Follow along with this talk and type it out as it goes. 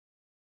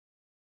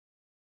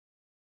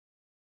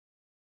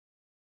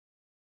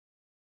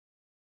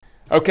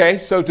Okay,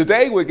 so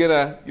today we're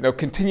going to,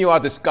 continue our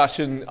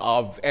discussion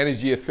of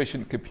energy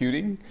efficient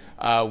computing.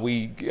 At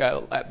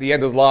the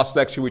end of the last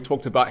lecture, we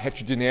talked about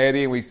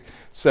heterogeneity, and we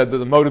said that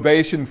the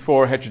motivation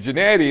for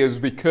heterogeneity is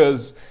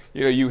because,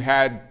 you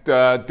had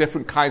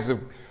different kinds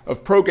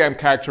of program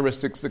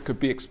characteristics that could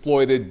be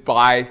exploited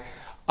by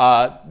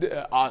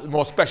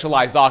more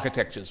specialized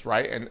architectures,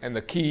 right? And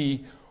the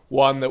key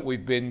one that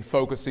we've been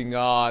focusing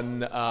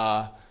on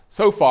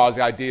so far is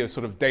the idea of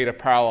sort of data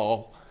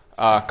parallel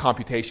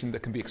computation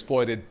that can be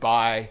exploited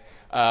by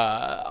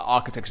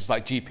architectures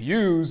like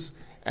GPUs,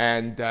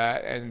 and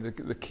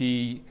the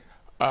key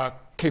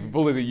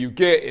capability you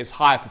get is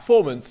higher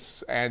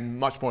performance and,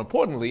 much more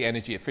importantly,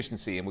 energy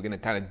efficiency. And we're going to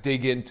kind of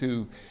dig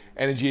into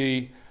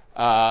energy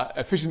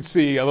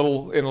efficiency in a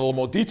little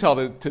more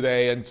detail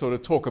today, and sort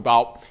of talk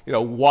about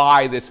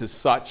why this is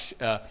such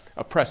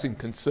a pressing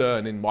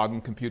concern in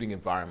modern computing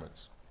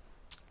environments.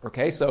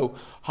 Okay, so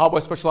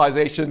hardware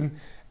specialization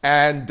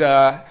and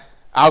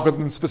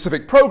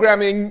algorithm-specific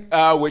programming,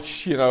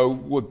 which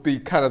would be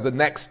kind of the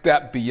next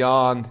step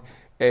beyond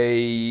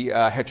a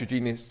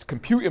heterogeneous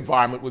compute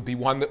environment, would be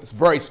one that's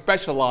very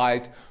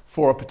specialized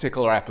for a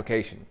particular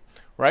application,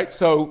 right?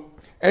 So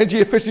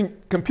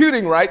energy-efficient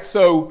computing, right?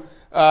 So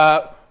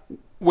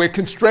we're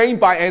constrained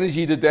by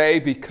energy today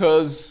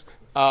because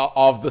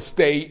of the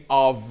state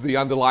of the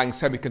underlying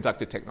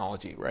semiconductor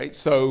technology, right?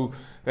 So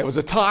there was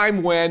a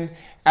time when,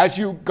 as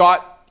you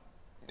got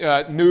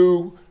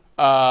new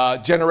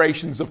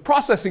generations of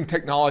processing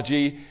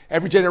technology,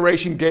 every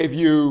generation gave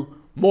you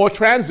more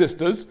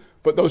transistors,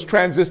 but those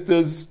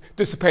transistors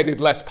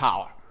dissipated less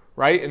power,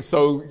 right? And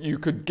so you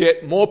could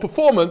get more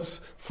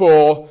performance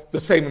for the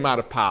same amount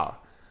of power.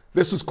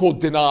 This was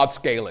called Dennard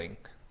scaling.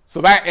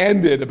 So that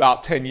ended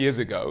about 10 years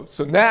ago.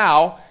 So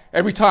now,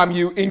 every time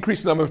you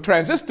increase the number of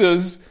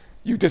transistors,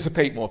 you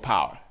dissipate more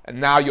power. And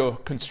now you're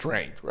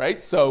constrained,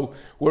 right? So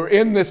we're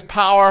in this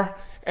power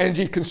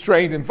energy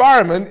constrained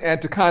environment, and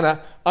to kind of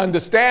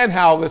understand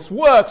how this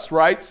works,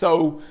 right?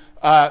 So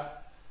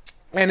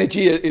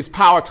energy is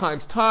power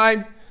times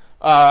time.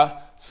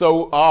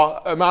 So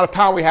our amount of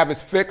power we have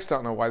is fixed. I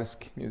don't know why this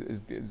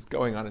is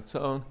going on its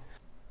own.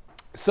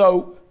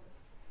 So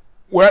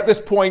we're at this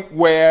point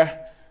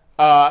where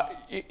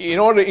in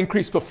order to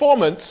increase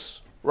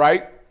performance,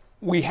 right,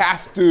 we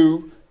have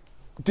to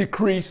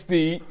decrease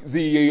the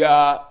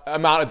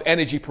amount of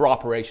energy per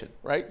operation,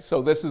 right?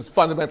 So this is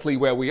fundamentally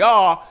where we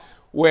are,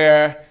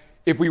 where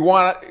if we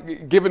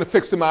want, given a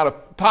fixed amount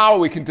of power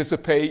we can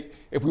dissipate,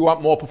 if we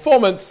want more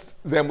performance,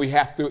 then we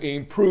have to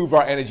improve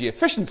our energy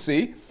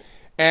efficiency.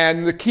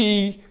 And the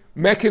key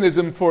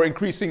mechanism for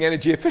increasing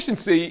energy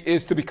efficiency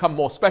is to become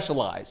more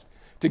specialized,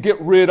 to get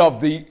rid of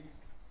the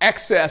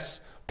excess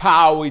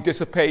power we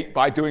dissipate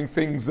by doing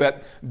things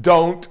that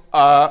don't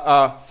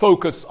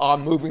focus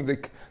on moving the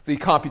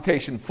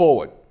computation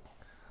forward.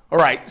 All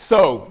right,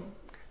 so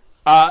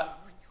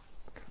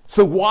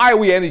why are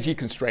we energy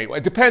constrained? Well,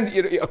 it depends.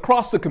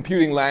 Across the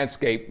computing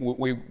landscape,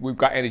 we've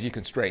got energy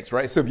constraints,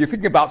 right? So if you're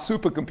thinking about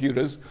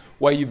supercomputers,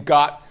 where you've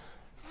got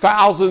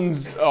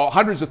thousands or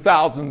hundreds of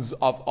thousands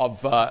of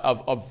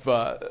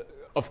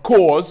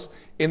cores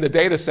in the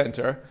data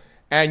center,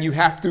 and you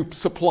have to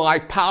supply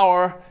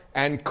power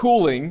and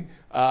cooling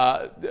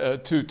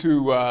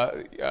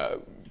to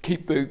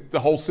keep the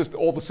whole system,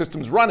 all the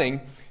systems running,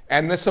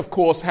 and this, of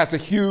course, has a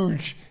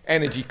huge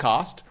energy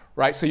cost,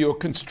 right? So you're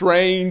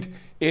constrained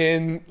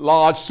in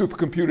large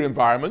supercomputer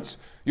environments.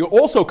 You're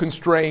also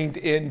constrained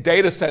in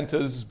data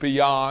centers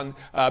behind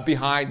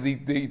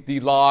the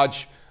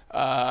large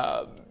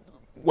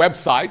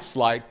websites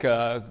like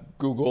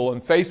Google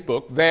and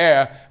Facebook.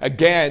 There,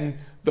 again,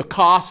 the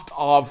cost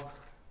of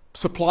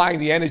supplying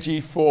the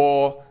energy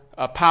for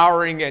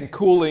powering and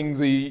cooling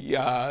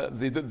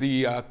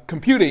the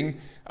computing,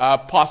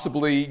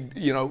 possibly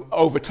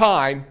over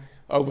time,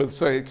 over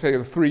say the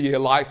 3-year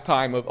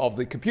lifetime of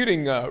the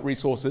computing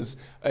resources,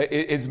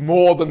 is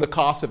more than the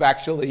cost of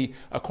actually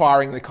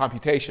acquiring the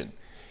computation.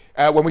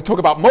 When we talk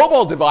about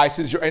mobile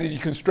devices, you're energy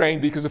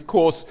constrained because, of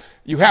course,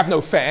 you have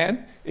no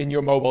fan in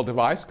your mobile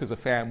device, because a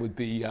fan would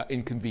be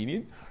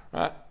inconvenient.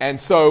 And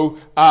so,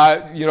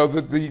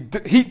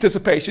 the heat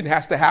dissipation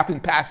has to happen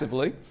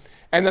passively.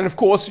 And then, of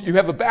course, you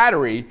have a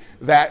battery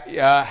that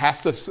has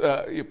to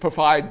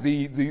provide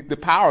the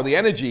power, the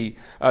energy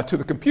to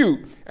the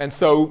compute. And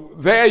so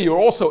there you're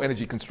also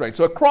energy constrained.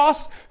 So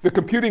across the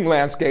computing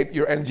landscape,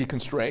 you're energy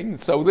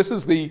constrained. So this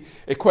is the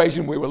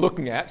equation we were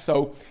looking at.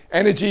 So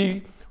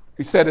energy,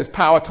 we said, is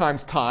power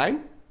times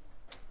time,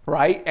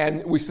 right?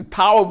 And we said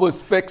power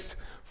was fixed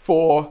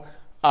for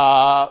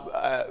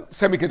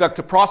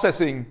semiconductor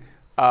processing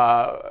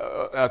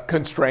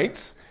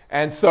constraints.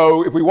 And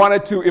so if we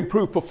wanted to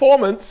improve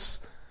performance,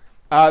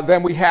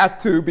 then we had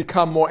to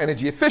become more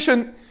energy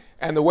efficient.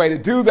 And the way to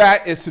do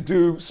that is to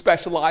do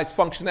specialized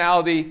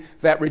functionality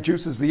that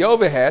reduces the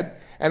overhead.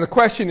 And the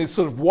question is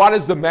sort of, what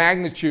is the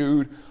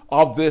magnitude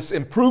of this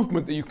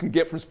improvement that you can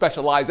get from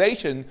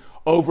specialization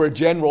over a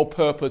general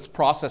purpose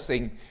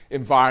processing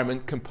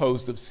environment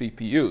composed of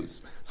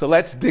CPUs? So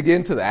let's dig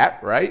into that,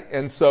 right?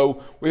 And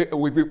so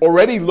we've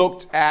already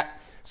looked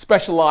at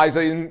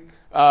specializing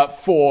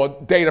for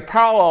data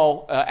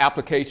parallel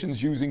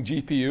applications using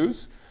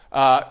GPUs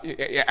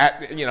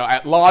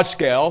at large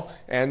scale,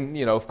 and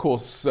of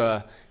course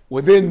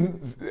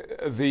within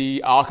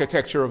the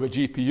architecture of a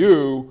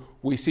GPU,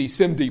 we see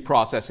SIMD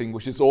processing,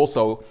 which is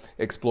also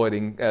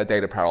exploiting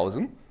data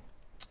parallelism.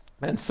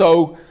 And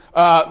so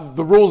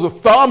the rules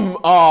of thumb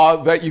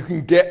are that you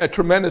can get a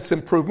tremendous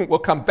improvement. We'll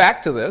come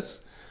back to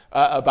this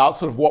about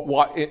sort of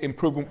what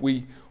improvement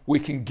we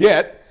can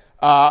get.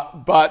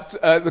 But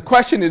the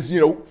question is,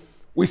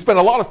 we spent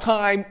a lot of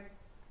time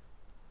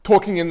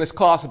talking in this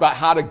class about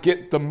how to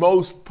get the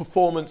most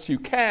performance you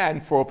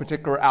can for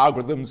particular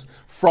algorithms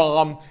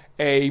from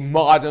a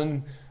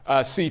modern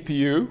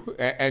CPU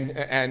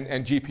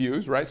and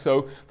GPUs, right?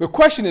 So the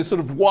question is sort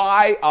of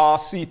why are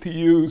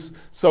CPUs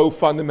so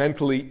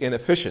fundamentally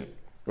inefficient,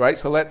 right?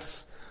 So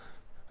let's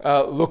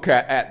look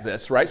at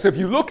this, right? So if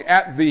you look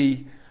at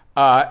the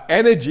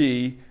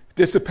energy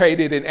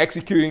dissipated in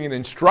executing an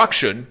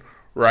instruction,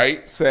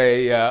 right,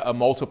 say a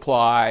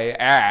multiply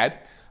add,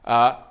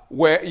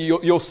 where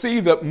you'll see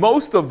that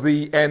most of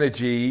the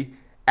energy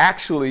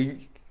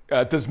actually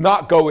does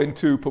not go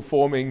into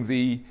performing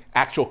the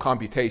actual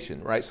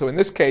computation, right? So in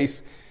this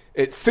case,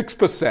 it's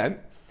 6%,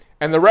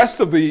 and the rest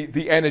of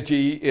the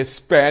energy is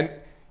spent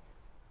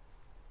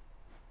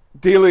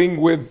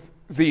dealing with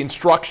the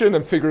instruction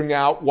and figuring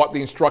out what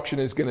the instruction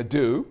is going to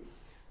do,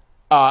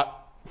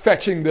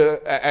 fetching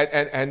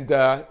and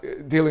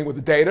dealing with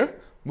the data,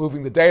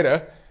 moving the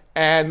data,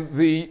 and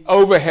the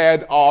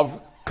overhead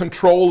of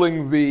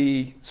controlling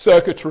the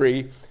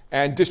circuitry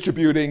and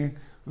distributing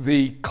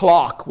the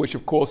clock, which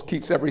of course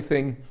keeps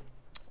everything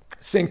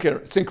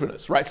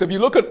synchronous, right? So if you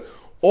look at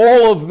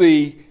all of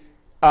the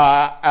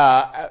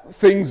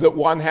things that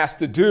one has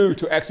to do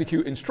to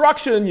execute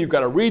instruction, you've got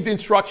to read the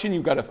instruction,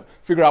 you've got to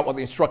figure out what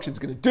the instruction is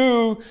going to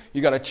do,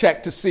 you've got to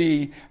check to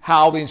see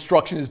how the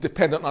instruction is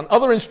dependent on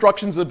other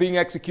instructions that are being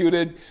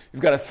executed,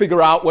 you've got to figure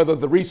out whether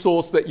the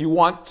resource that you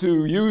want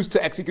to use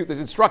to execute this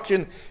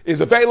instruction is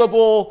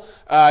available,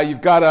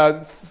 you've got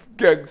to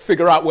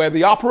figure out where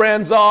the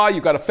operands are,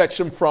 you've got to fetch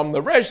them from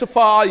the register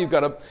file, you've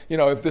got to,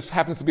 if this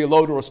happens to be a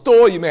load or a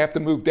store, you may have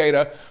to move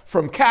data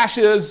from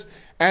caches,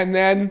 and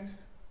then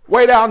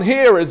way down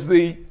here is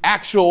the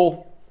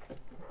actual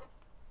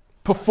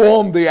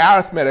perform the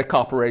arithmetic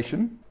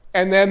operation,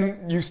 and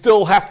then you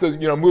still have to,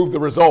 move the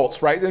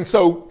results, right? And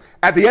so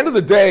at the end of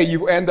the day,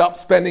 you end up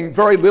spending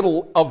very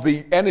little of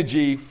the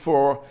energy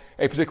for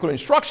a particular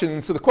instruction.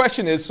 And so the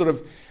question is sort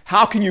of,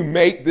 how can you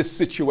make this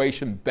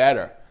situation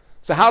better?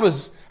 So how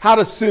does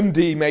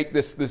SIMD make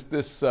this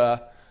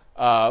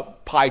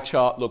pie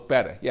chart look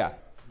better? Yeah.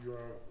 You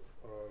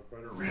have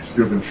better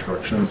ratio of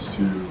instructions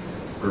to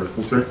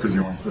arithmetic because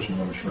you want to push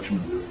one instruction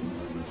and do it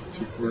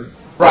for it.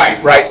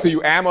 Right. So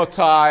you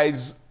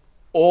amortize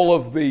all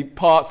of the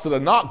parts that are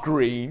not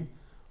green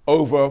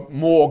over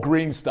more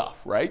green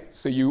stuff, right?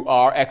 So you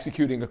are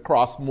executing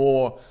across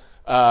more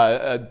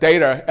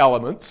data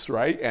elements,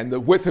 right? And the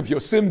width of your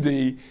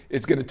SIMD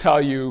is going to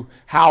tell you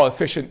how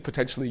efficient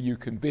potentially you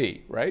can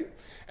be, right?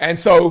 And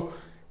so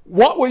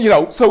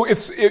so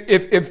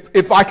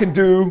if I can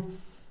do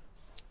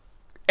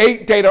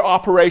 8 data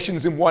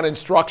operations in one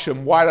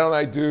instruction, why don't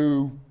I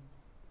do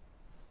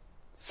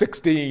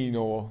 16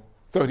 or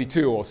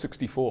 32 or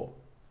 64?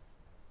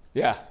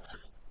 Yeah.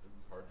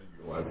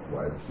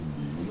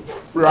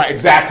 Right,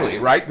 exactly,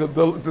 right?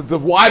 The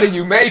wider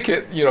you make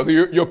it,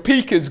 your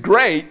peak is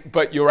great,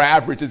 but your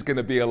average is going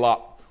to be a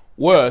lot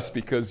worse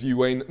because you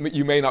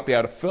may not be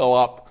able to fill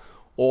up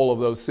all of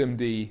those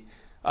SIMD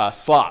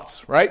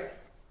slots, right?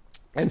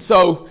 And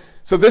so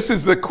this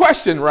is the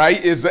question,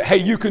 right? Is that, hey,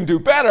 you can do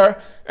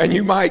better, and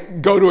you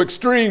might go to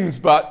extremes,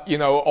 but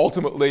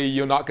ultimately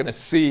you're not going to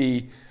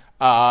see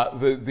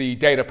the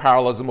data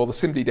parallelism or the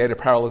SIMD data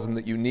parallelism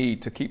that you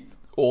need to keep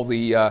all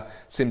the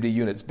SIMD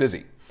units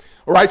busy.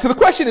 All right, so the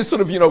question is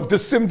sort of,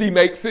 does SIMD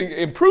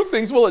improve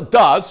things? Well, it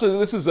does. So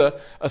this is a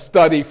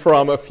study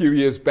from a few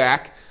years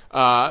back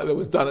that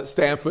was done at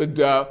Stanford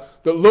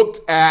that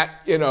looked at,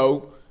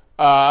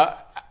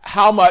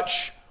 how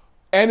much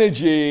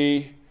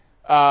energy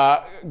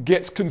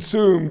gets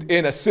consumed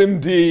in a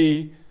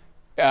SIMD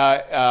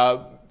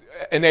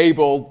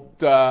enabled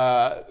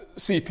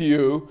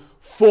CPU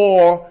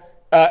for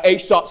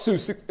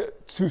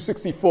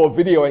H.264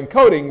 video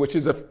encoding, which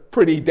is a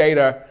pretty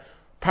data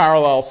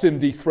parallel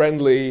SIMD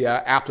friendly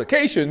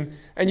application,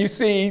 and you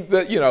see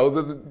that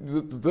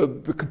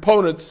the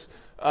components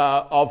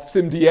of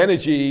SIMD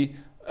energy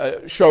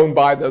shown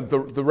by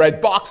the red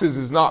boxes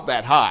is not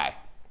that high.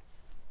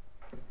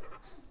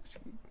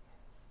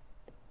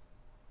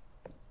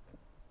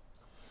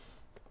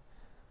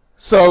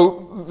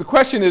 So the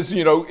question is,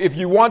 if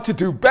you want to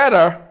do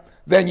better,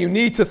 then you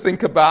need to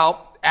think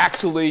about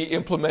actually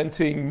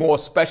implementing more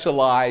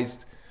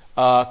specialized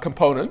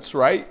components,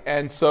 right?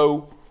 And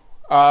so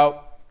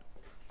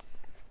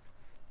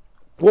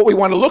what we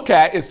want to look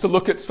at is to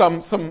look at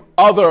some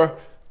other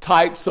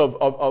types of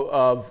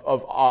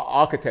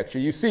architecture.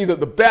 You see that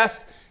the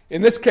best,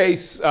 in this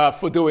case,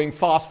 for doing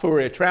fast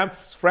Fourier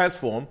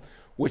transform,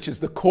 which is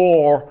the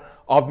core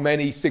of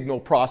many signal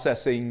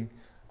processing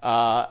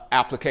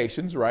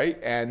applications, right?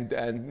 And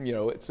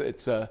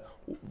it's a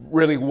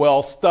really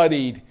well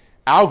studied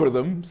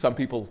algorithm. Some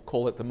people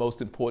call it the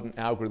most important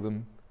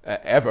algorithm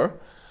ever.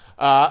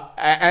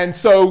 And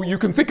so you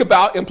can think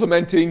about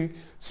implementing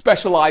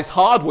specialized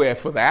hardware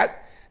for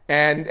that,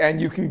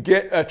 and you can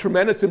get a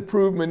tremendous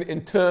improvement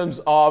in terms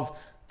of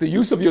the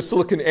use of your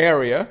silicon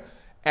area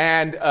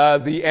and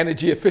the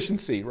energy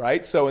efficiency,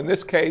 right? So in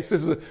this case,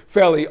 this is a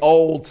fairly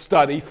old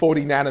study,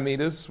 40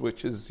 nanometers,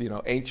 which is,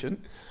 ancient,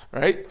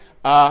 right?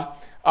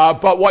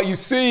 But what you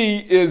see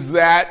is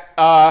that,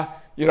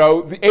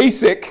 the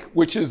ASIC,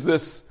 which is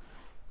this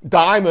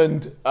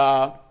diamond,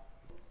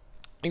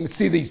 you can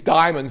see these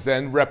diamonds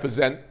then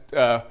represent,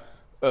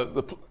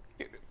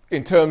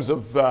 in terms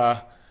of,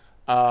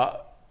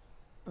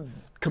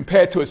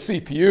 compared to a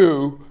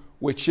CPU,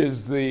 which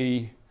is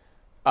the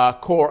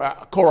Core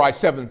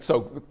i7.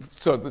 So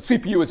the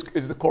CPU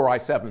is the Core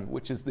i7,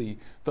 which is the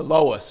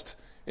lowest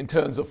in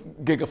terms of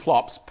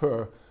gigaflops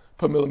per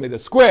millimeter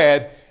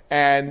squared,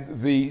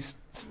 and the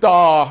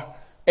star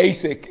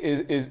ASIC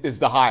is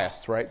the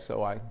highest, right?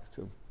 So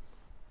to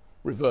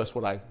reverse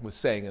what I was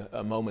saying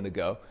a moment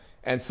ago.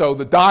 And so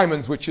the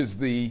diamonds, which is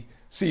the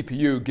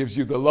CPU, gives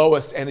you the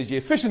lowest energy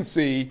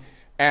efficiency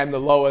and the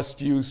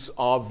lowest use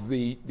of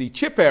the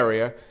chip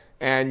area.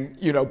 And,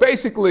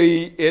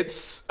 basically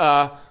it's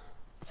a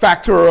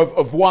factor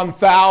of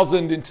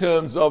 1,000 in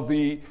terms of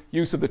the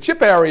use of the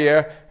chip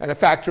area and a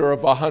factor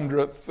of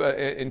 100th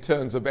in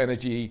terms of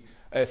energy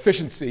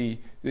efficiency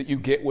that you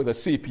get with a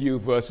CPU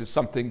versus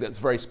something that's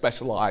very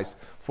specialized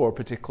for a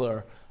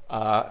particular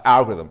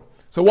algorithm.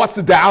 So what's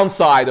the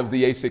downside of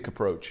the ASIC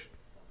approach?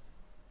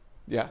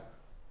 Yeah?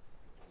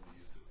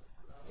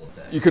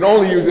 You can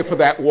only use it for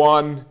that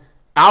one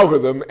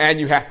algorithm, and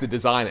you have to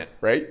design it,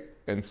 right?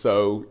 And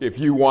so if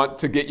you want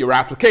to get your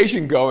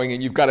application going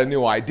and you've got a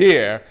new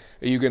idea,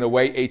 are you going to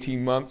wait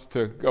 18 months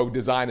to go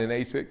design an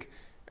ASIC?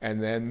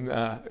 And then,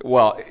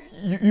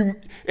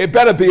 it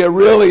better be a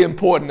really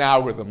important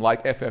algorithm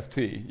like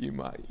FFT. You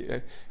might,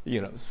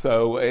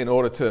 so in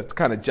order to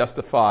kind of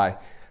justify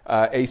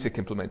ASIC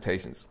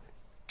implementations.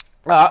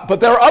 But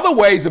there are other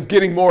ways of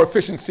getting more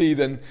efficiency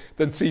than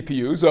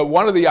CPUs.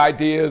 One of the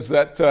ideas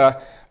that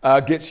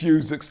gets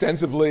used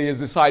extensively is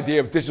this idea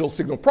of digital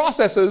signal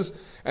processors,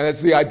 and it's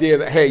the idea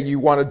that, hey, you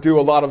want to do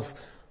a lot of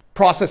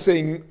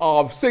processing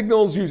of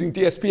signals using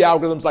DSP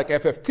algorithms like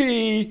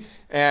FFT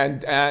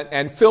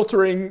and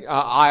filtering,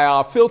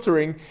 IR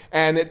filtering,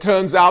 and it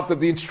turns out that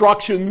the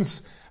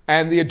instructions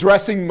and the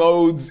addressing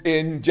modes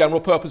in general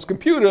purpose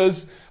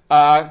computers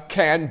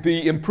can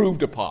be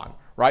improved upon,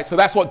 right? So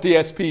that's what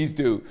DSPs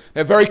do.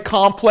 They're very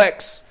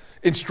complex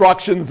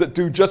instructions that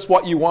do just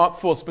what you want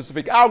for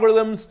specific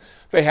algorithms.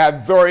 They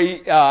have very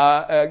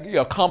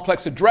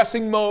complex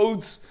addressing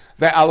modes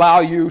that allow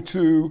you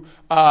to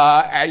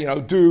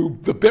do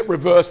the bit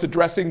reversed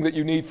addressing that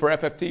you need for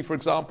FFT, for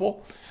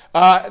example.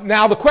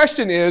 Now the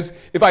question is,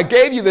 if I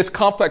gave you this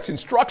complex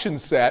instruction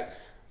set,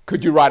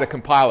 could you write a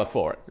compiler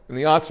for it? And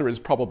the answer is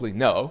probably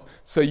no.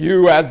 So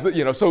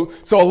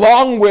so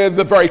along with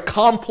the very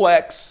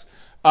complex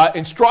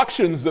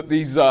instructions that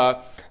these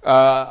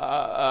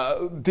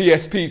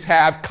DSPs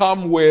have,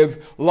 come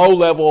with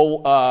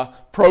low-level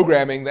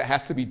programming that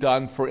has to be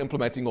done for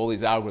implementing all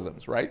these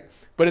algorithms, right?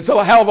 But it's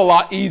a hell of a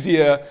lot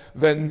easier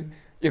than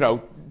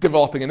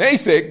developing an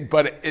ASIC,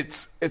 but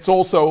it's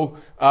also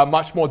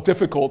much more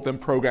difficult than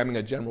programming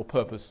a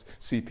general-purpose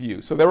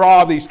CPU. So there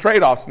are these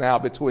trade-offs now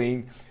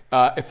between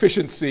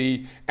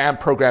efficiency and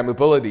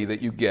programmability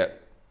that you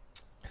get.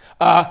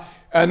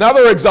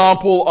 Another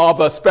example of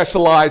a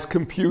specialized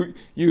compute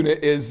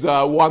unit is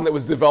one that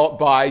was developed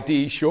by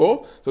D.E.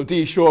 Shaw. So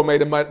D.E. Shaw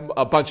made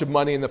a bunch of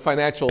money in the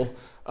financial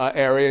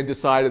area and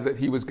decided that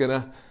he was going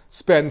to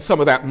spend some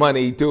of that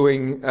money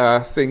doing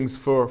things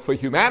for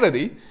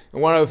humanity.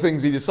 And one of the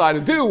things he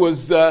decided to do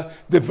was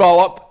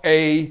develop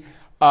a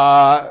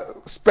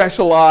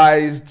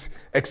specialized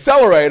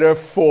accelerator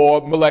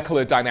for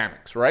molecular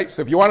dynamics, right?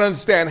 So if you want to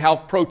understand how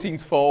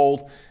proteins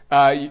fold,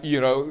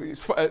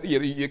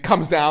 it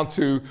comes down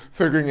to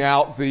figuring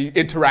out the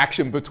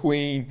interaction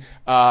between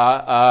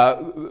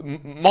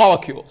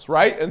molecules,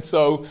 right? And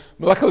so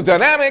molecular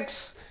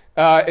dynamics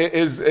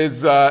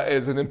is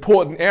an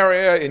important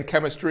area in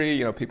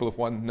chemistry. People have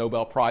won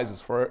Nobel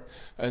Prizes for it,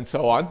 and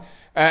so on.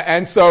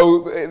 And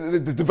so they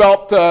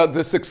developed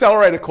this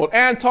accelerator called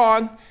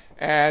Anton,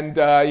 and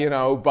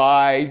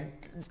by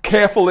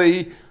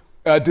carefully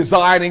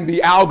designing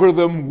the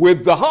algorithm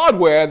with the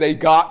hardware, they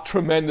got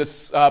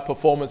tremendous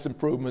performance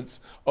improvements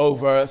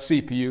over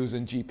CPUs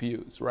and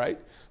GPUs, right?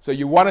 So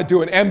you want to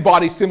do an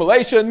n-body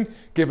simulation,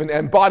 given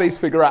n bodies,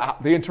 figure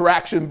out the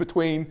interaction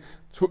between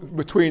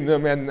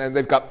them, and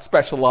they've got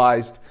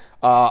specialized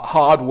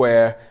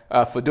hardware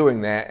for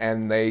doing that.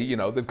 And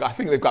I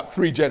think they've got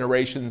 3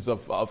 generations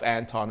of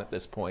Anton at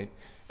this point,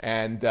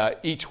 and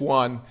each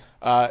one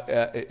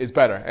is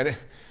better.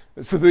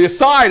 And so the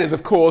aside is,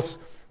 of course,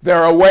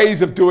 there are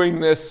ways of doing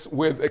this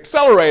with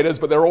accelerators,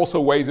 but there are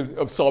also ways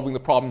of solving the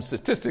problem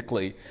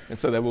statistically. And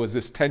so there was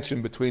this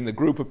tension between the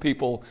group of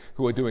people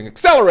who are doing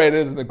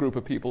accelerators and the group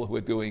of people who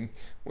are doing,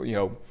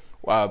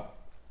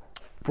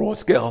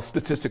 broad-scale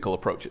statistical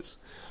approaches.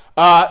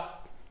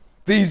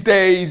 These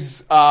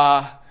days,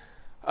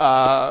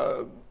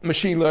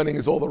 machine learning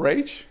is all the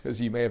rage, as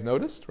you may have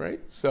noticed, right?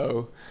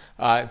 So,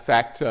 in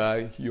fact,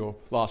 your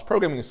last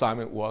programming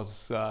assignment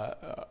was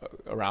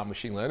around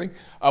machine learning.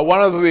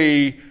 One of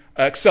the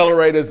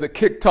accelerators that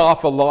kicked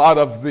off a lot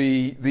of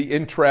the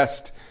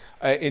interest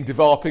in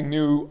developing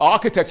new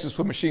architectures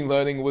for machine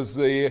learning was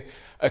the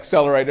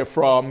accelerator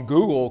from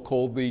Google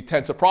called the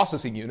Tensor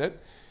Processing Unit.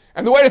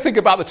 And the way to think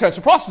about the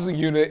Tensor Processing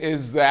Unit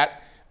is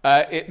that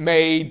it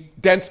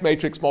made dense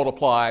matrix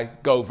multiply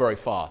go very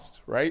fast,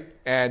 right?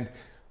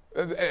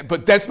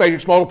 But dense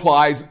matrix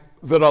multiplies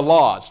that are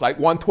large, like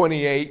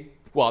 128,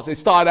 well, they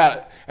start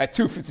out at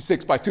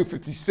 256 by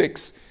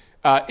 256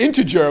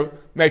 integer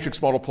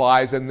matrix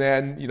multiplies, and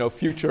then,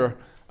 future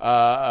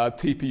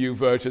TPU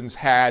versions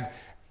had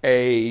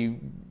they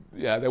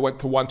went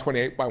to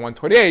 128 by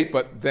 128,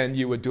 but then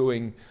you were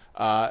doing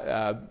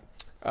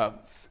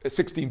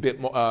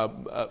 16-bit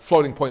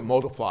floating point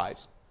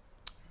multiplies.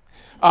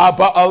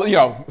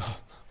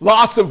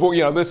 Lots of,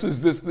 this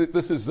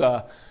is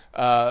a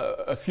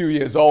few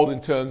years old in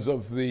terms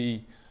of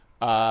the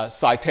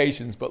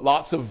citations, but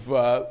lots of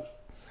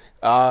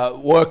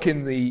work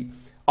in the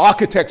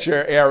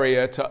architecture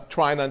area to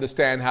try and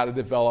understand how to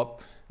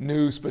develop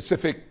new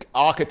specific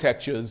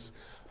architectures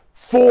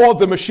for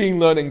the machine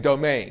learning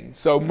domain.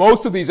 So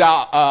most of these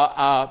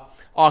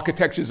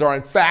architectures are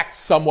in fact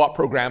somewhat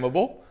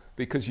programmable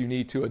because you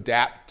need to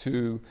adapt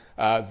to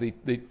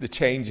the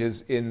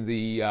changes in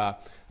the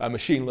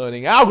machine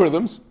learning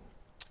algorithms.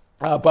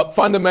 But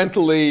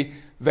fundamentally,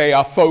 they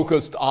are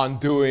focused on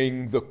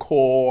doing the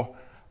core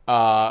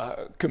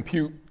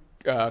compute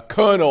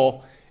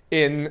kernel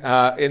in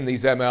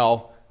these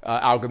ML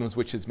algorithms,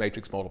 which is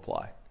matrix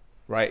multiply,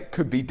 right?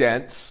 Could be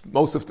dense.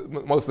 Most of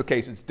the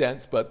case it's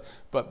dense, but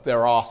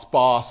there are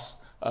sparse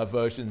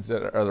versions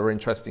that are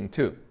interesting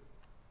too.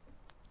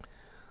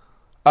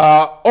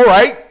 All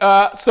right.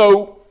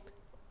 So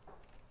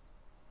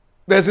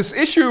there's this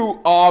issue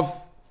of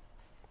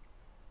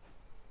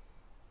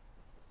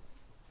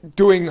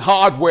doing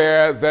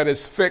hardware that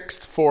is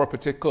fixed for a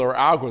particular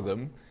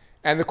algorithm.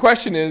 And the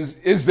question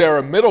is there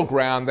a middle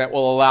ground that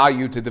will allow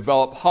you to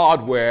develop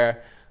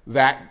hardware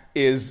that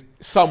is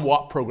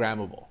somewhat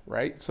programmable,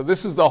 right? So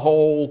this is the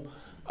whole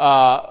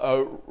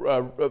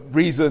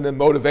reason and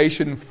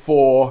motivation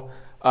for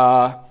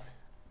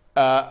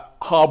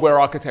hardware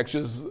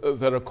architectures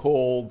that are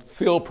called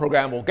field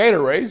programmable gate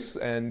arrays.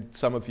 And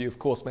some of you, of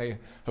course, may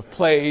have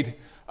played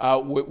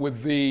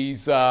with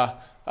these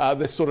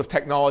this sort of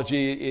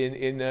technology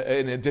in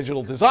a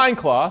digital design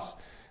class.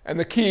 And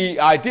the key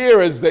idea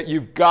is that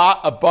you've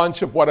got a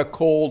bunch of what are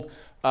called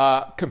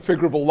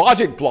configurable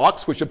logic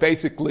blocks, which are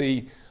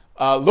basically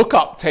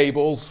lookup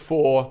tables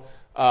for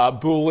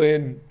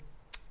Boolean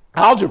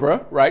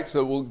algebra, right?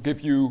 So we'll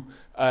give you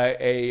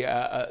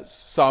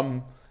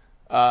some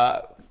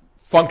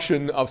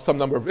function of some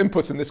number of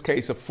inputs. In this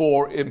case, a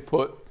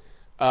 4-input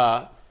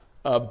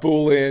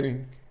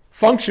Boolean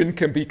function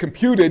can be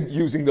computed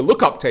using the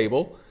lookup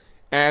table,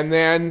 and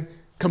then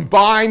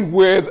combined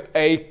with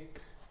a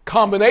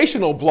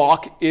combinational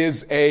block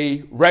is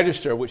a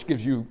register, which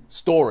gives you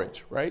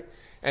storage, right?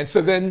 And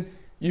so then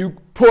you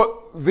put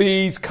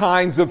these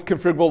kinds of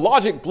configurable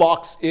logic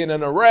blocks in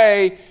an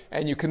array,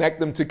 and you connect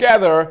them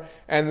together,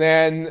 and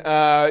then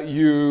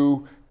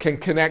you can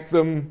connect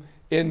them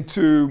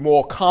into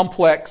more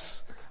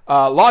complex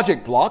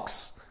logic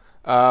blocks.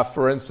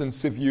 For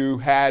instance, if you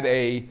had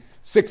a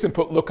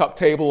 6-input lookup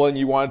table and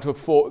you wanted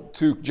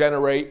to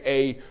generate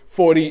a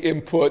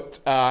 40-input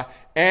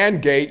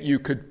AND gate, you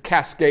could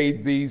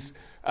cascade these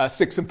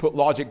 6-input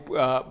logic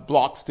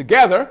blocks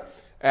together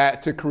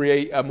to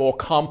create a more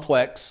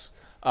complex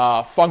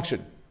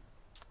function.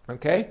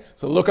 Okay,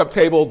 so lookup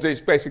table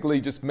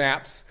basically just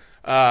maps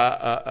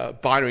a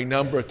binary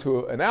number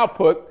to an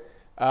output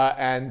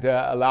and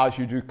allows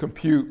you to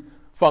compute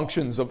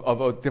functions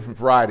of a different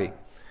variety.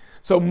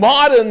 So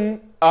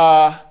modern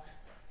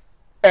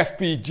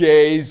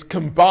FPGAs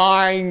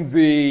combine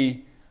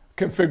the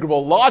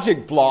configurable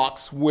logic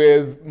blocks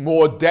with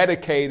more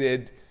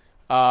dedicated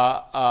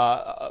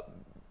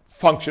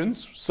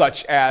functions,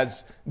 such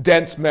as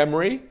dense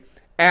memory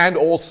and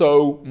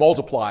also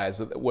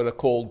multipliers, what are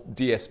called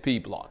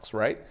DSP blocks,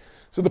 right?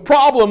 So the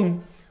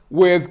problem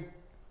with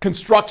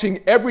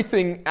constructing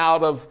everything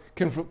out of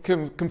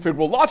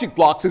configurable logic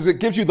blocks is it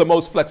gives you the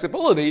most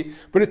flexibility,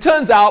 but it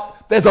turns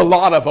out there's a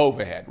lot of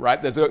overhead,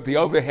 right? There's the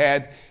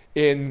overhead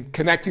in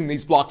connecting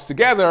these blocks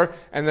together,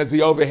 and there's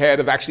the overhead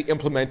of actually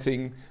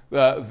implementing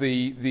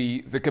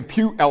the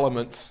compute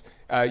elements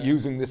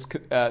using this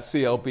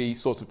CLB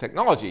sorts of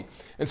technology.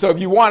 And so if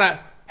you want to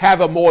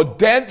have a more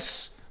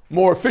dense,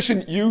 more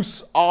efficient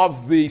use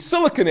of the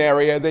silicon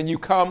area, then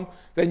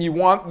you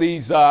want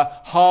these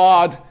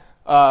hard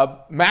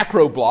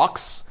macro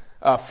blocks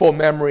for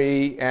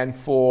memory and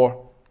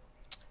for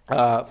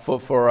for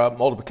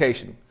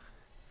multiplication,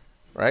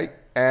 right?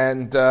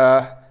 And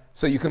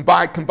so you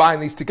combine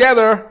these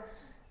together,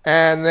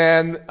 and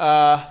then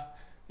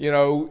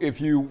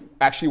if you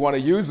actually want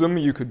to use them,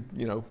 you could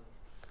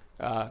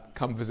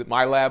come visit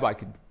my lab. I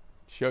could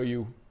show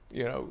you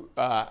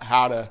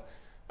how to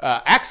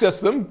access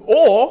them,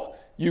 or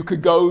you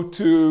could go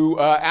to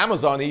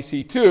Amazon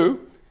EC2,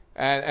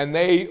 and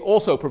they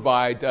also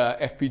provide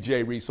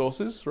FPGA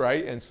resources,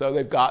 right? And so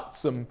they've got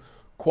some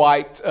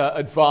quite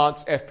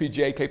advanced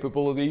FPGA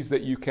capabilities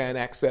that you can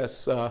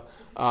access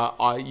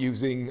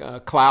using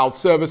cloud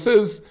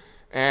services.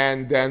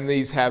 And then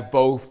these have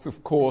both,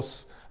 of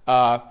course,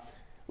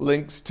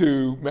 links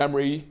to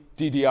memory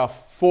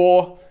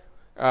DDR4.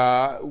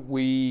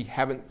 We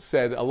haven't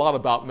said a lot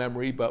about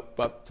memory,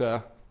 but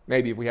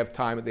maybe if we have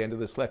time at the end of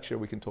this lecture,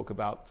 we can talk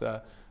about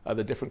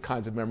the different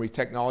kinds of memory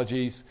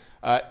technologies,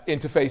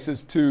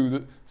 interfaces to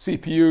the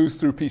CPUs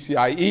through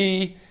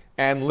PCIe,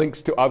 and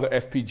links to other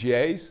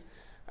FPGAs.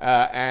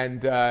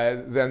 And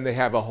then they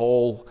have a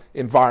whole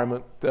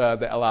environment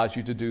that allows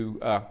you to do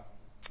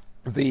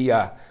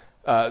the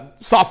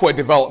software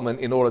development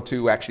in order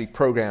to actually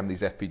program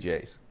these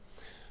FPGAs.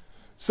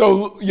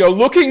 So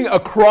looking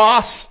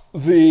across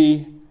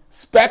the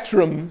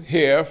spectrum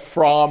here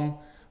from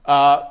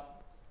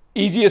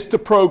easiest to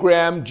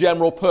program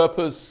general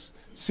purpose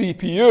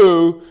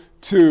CPU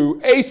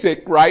to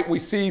ASIC, right? We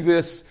see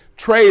this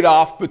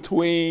trade-off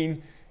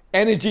between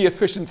energy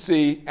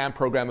efficiency and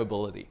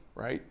programmability,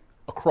 right?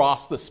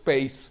 Across the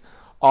space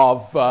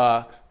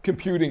of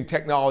computing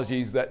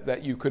technologies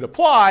that you could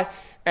apply.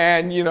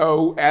 And,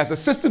 as a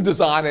system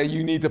designer,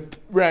 you need to,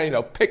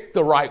 pick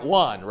the right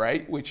one,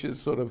 right? Which is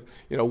sort of,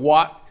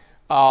 what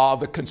are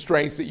the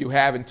constraints that you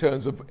have in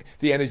terms of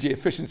the energy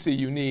efficiency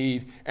you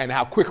need and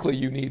how quickly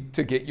you need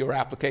to get your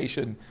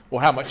application, or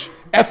how much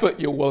effort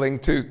you're willing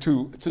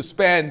to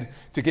spend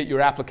to get your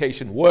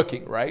application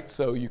working, right?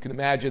 So you can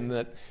imagine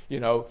that,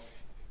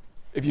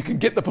 if you can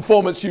get the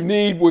performance you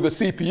need with a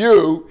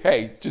CPU,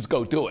 hey, just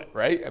go do it,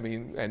 right? I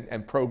mean,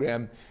 and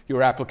program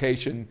your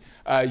application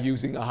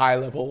using a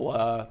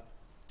high-level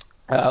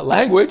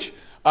language.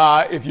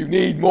 If you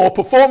need more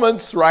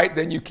performance, right,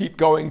 then you keep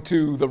going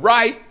to the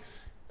right.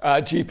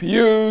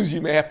 GPUs,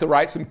 you may have to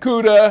write some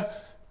CUDA.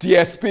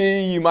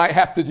 DSP, you might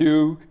have to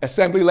do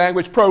assembly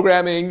language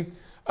programming.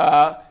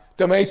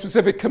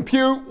 Domain-specific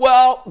compute,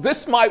 well,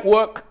 this might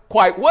work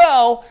quite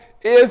well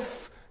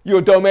if your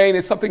domain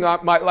is something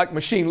like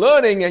machine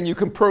learning, and you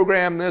can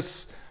program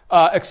this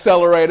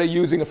accelerator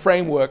using a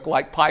framework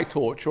like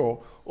PyTorch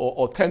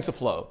or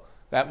TensorFlow.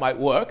 That might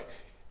work.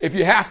 If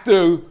you have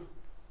to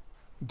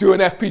do an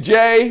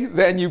FPGA,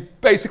 then you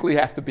basically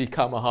have to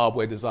become a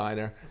hardware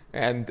designer.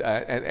 And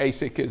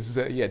ASIC is,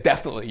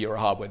 definitely you're a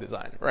hardware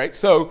designer, right?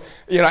 So,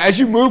 as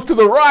you move to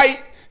the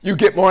right, you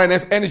get more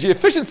energy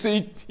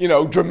efficiency,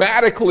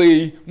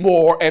 dramatically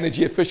more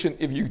energy efficient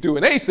if you do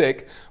an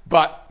ASIC,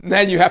 but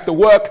then you have to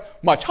work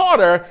much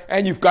harder,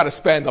 and you've got to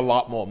spend a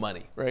lot more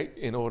money, right,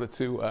 in order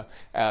to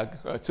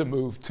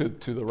move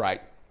to the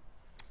right,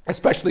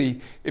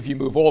 especially if you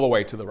move all the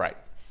way to the right.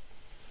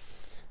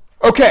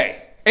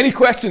 Okay, any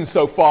questions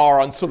so far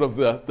on sort of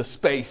the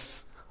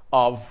space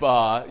of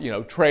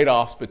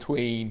trade-offs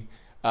between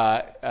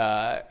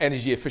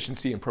energy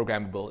efficiency and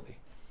programmability,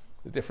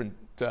 the different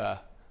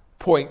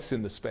points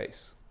in the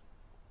space?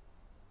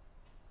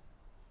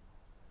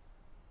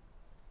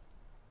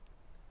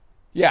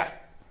 Yeah.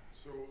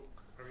 So,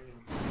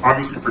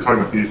 obviously, if we're talking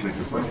about basics,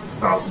 it's like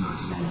 1,000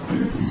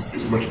 years.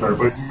 It's much better.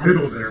 But in the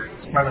middle there,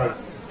 it's kind of,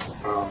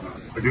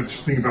 I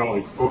just think about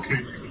okay,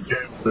 you can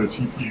get the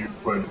GPU,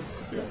 but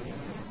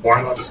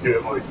why not just get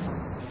 2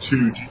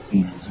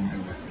 GPUs and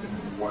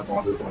why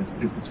bother?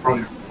 It's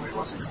probably way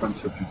less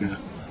expensive to get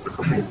a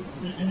couple.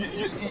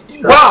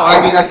 Well,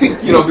 I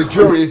think the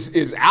jury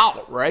is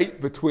out,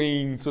 right,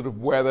 between sort of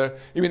whether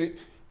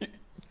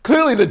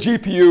clearly the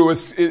GPU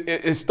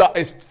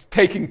is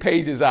taking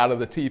pages out of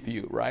the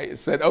TPU, right? It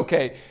said,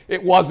 okay,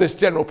 it was this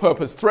general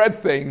purpose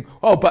thread thing.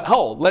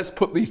 Let's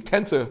put these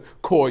tensor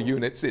core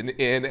units in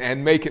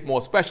and make it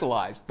more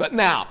specialized. But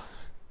now,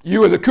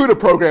 you as a CUDA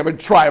programmer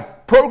try to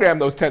program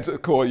those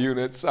tensor core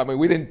units. I mean,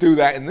 we didn't do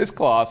that in this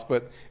class,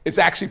 but it's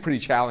actually pretty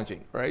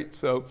challenging, right?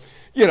 So,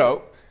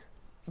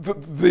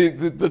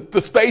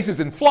 the space is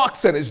in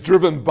flux, and it's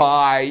driven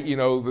by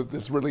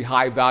this really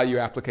high value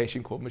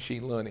application called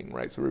machine learning,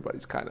 right? So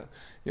everybody's kind of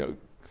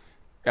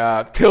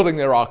tilting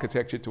their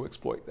architecture to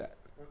exploit that.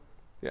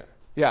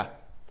 Yeah.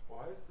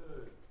 Why is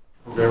the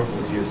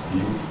programmable DSP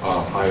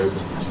higher than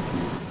the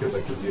GPUs? Because the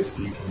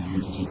DSP can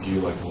use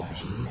GPU more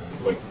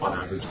efficiently, on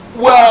average.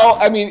 Well,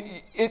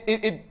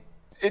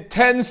 it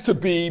tends to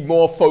be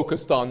more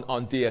focused on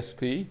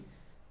DSP.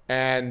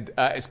 And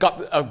it's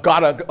got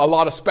a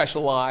lot of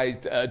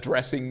specialized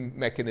addressing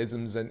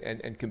mechanisms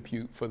and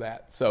compute for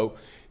that. So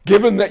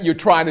given that you're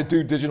trying to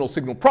do digital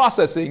signal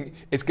processing,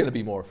 it's going to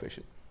be more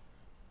efficient.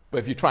 But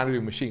if you're trying to do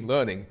machine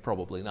learning,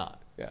 probably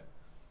not. Yeah.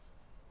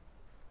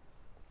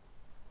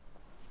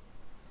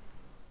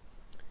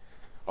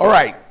 All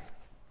right.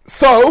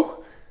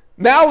 So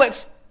now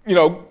let's,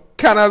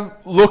 kind of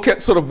look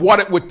at sort of what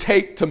it would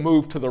take to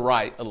move to the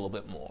right a little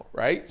bit more,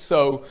 right?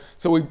 So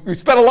we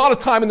spent a lot of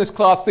time in this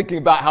class thinking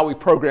about how we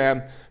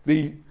program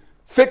the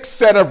fixed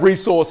set of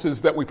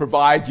resources that we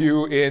provide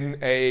you in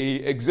a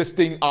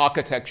existing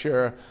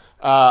architecture,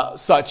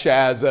 such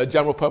as a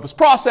general purpose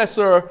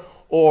processor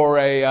or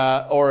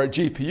a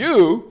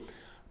GPU.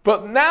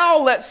 But now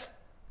let's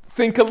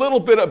think a little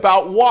bit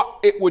about what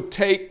it would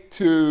take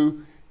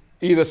to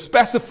either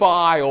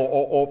specify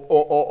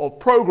or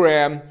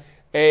program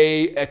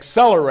a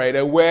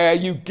accelerator where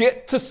you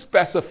get to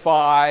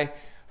specify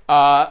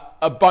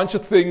a bunch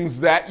of things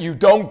that you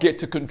don't get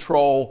to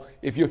control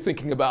if you're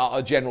thinking about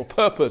a general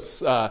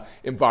purpose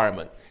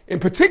environment. In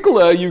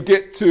particular, you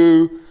get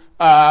to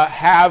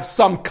have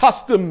some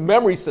custom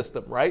memory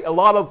system, right? A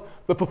lot of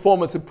the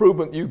performance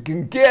improvement you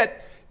can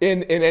get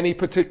in any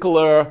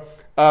particular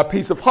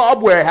piece of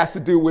hardware has to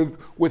do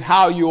with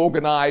how you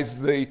organize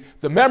the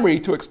memory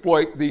to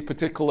exploit the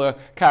particular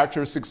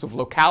characteristics of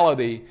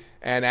locality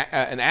and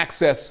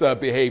access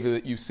behavior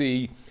that you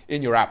see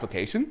in your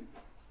application.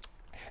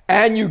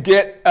 And you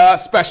get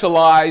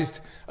specialized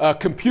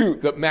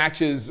compute that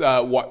matches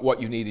what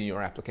you need in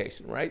your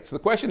application, right? So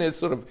the question is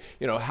sort of,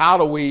 how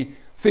do we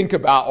think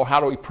about or how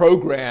do we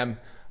program,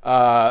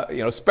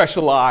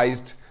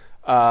 specialized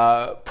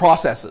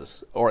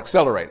processors or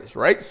accelerators,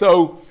 right?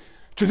 So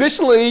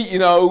traditionally,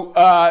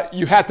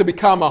 you had to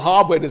become a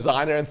hardware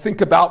designer and think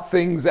about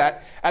things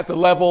at the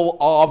level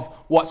of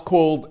what's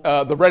called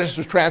the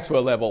register transfer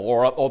level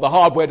or the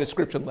hardware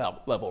description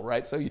level,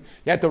 right? So you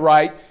had to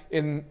write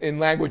in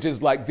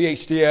languages like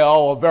VHDL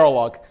or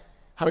Verilog.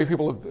 How many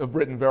people have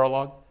written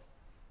Verilog?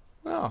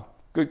 Well,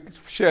 a good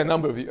fair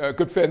number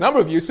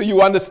of you. So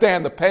you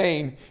understand the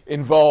pain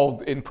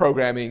involved in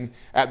programming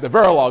at the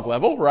Verilog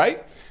level,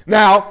 right?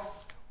 Now,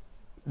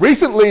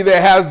 recently,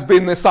 there has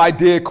been this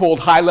idea called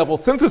high-level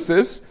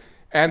synthesis,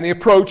 and the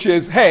approach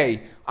is,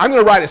 hey, I'm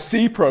going to write a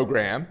C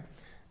program,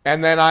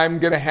 and then I'm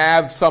going to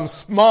have some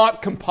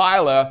smart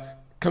compiler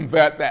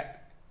convert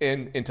that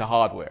into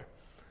hardware.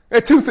 There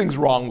are two things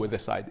wrong with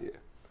this idea.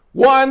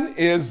 One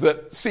is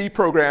that C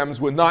programs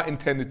were not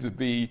intended to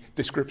be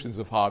descriptions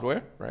of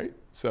hardware, right?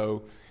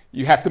 So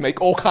you have to make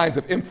all kinds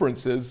of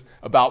inferences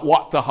about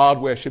what the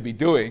hardware should be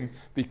doing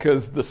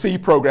because the C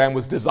program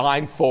was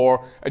designed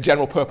for a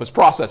general purpose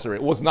processor.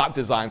 It was not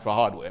designed for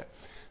hardware.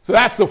 So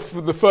that's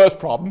the first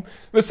problem.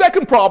 The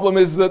second problem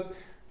is that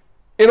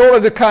in order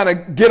to kind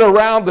of get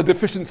around the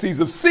deficiencies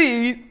of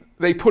C,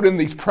 they put in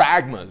these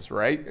pragmas,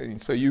 right?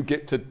 And so you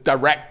get to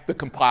direct the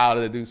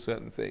compiler to do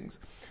certain things.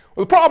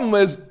 Well, the problem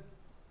is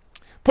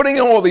putting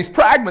in all these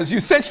pragmas, you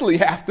essentially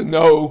have to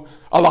know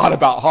a lot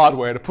about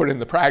hardware to put in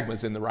the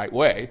pragmas in the right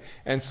way.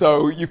 And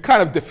so you've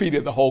kind of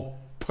defeated the whole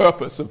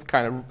purpose of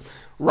kind of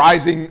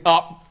rising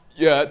up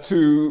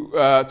to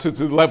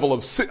the level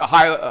of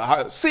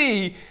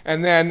C,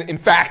 and then, in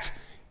fact,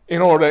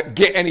 in order to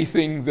get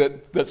anything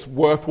that's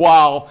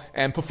worthwhile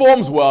and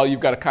performs well,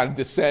 you've got to kind of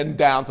descend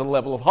down to the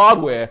level of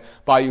hardware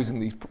by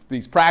using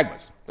these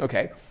pragmas.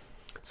 Okay,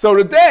 so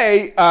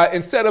today,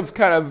 instead of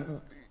kind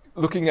of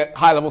looking at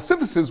high-level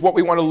synthesis, what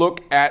we want to look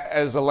at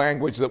as a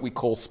language that we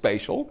call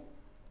spatial,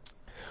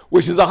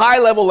 which is a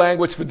high-level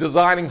language for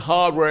designing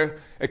hardware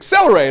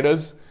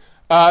accelerators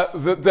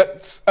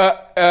that's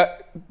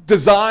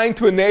designed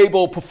to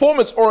enable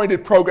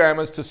performance-oriented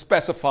programmers to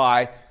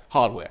specify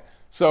hardware.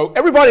 So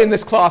everybody in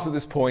this class at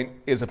this point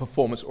is a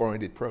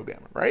performance-oriented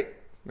programmer, right?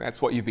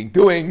 That's what you've been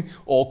doing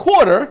all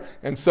quarter,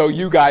 and so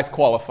you guys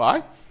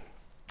qualify.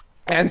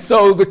 And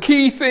so the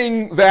key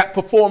thing that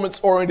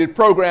performance-oriented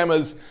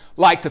programmers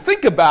like to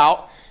think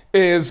about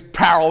is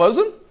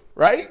parallelism,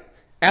 right?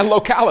 And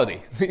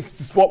locality. This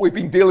is what we've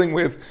been dealing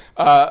with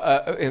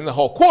in the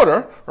whole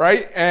quarter,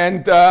 right?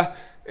 And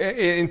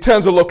in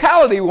terms of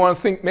locality, we want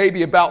to think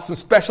maybe about some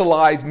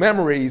specialized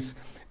memories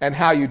and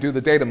how you do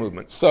the data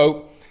movement.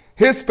 So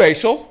here's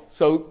spatial.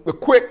 So the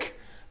quick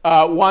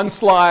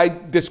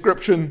one-slide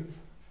description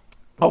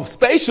of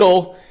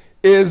spatial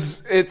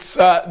is it's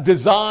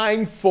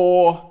designed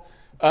for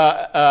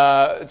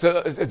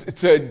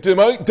it's a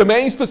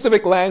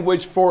domain-specific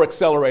language for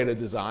accelerator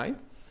design,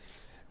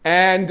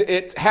 and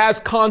it has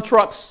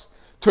constructs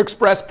to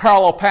express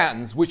parallel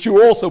patterns, which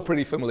you're also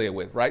pretty familiar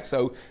with, right?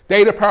 So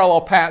data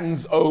parallel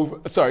patterns over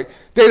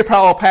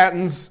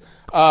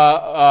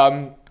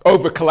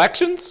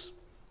collections.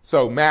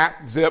 So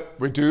map, zip,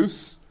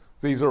 reduce.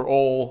 These are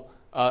all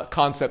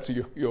concepts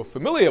you're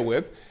familiar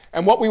with.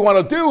 And what we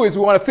want to do is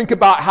we want to think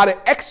about how to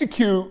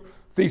execute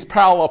these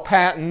parallel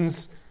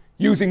patterns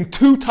using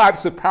two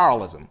types of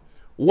parallelism.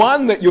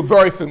 One that you're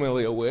very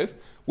familiar with,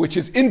 which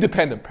is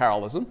independent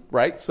parallelism,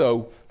 right?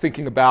 So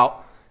thinking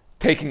about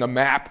taking a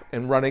map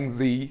and running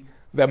the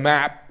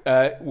map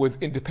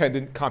with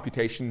independent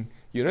computation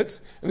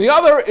units. And the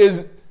other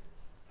is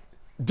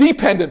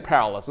dependent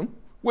parallelism,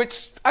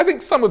 which I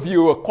think some of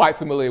you are quite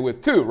familiar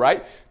with too,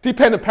 right?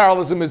 Dependent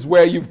parallelism is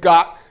where you've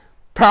got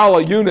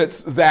parallel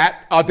units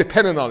that are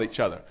dependent on each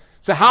other.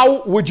 So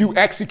how would you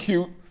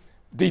execute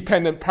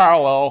dependent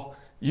parallel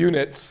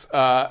units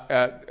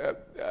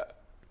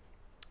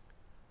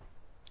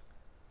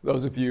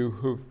those of you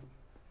who,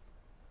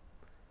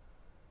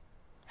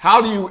 how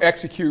do you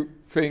execute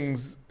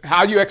things,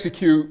 how do you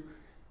execute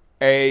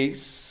a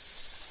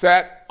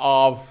set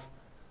of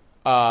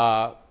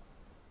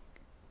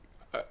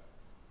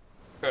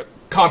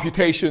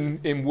computation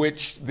in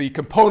which the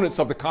components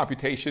of the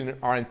computation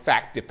are in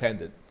fact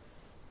dependent?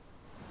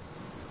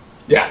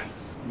 Yeah?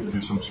 You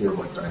do some sort of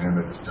like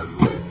dynamic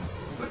scheduling,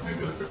 like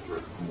maybe like a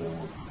thread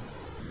pool.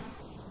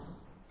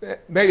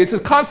 Maybe it's a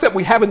concept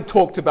we haven't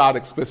talked about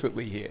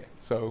explicitly here.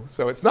 So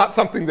it's not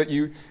something that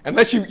you,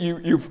 unless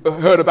you've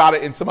heard about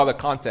it in some other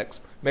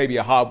context, maybe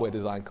a hardware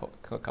design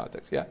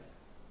context, yeah?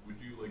 Would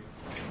you like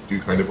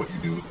do kind of what you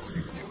do with the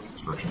CPU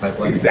instruction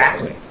pipeline?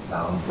 Exactly.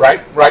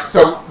 Right.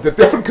 So the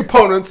different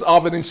components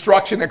of an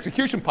instruction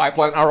execution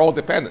pipeline are all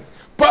dependent.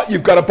 But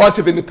you've got a bunch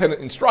of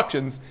independent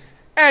instructions,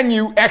 and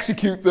you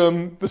execute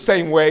them the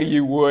same way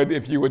you would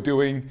if you were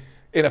doing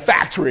in a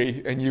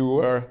factory and you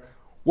were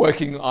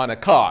working on a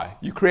car.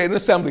 You create an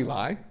assembly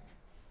line,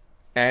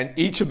 and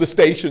each of the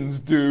stations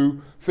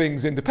do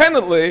things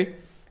independently,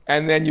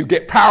 and then you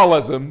get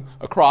parallelism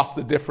across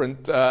the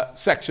different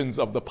sections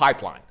of the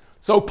pipeline.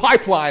 So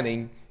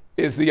pipelining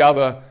is the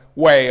other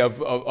way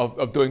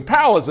of doing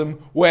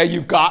parallelism, where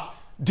you've got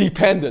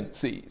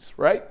dependencies,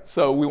 right?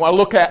 So we want to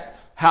look at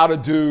how to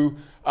do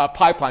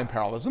pipeline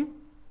parallelism.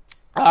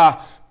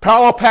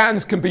 Parallel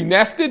patterns can be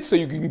nested, so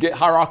you can get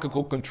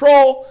hierarchical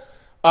control.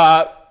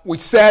 We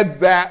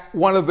said that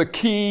one of the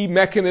key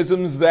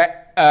mechanisms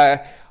that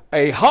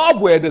a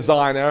hardware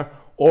designer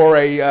or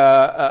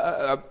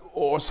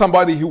or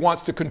somebody who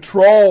wants to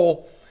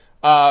control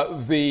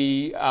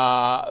the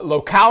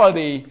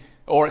locality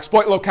or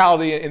exploit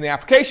locality in the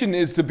application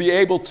is to be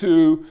able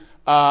to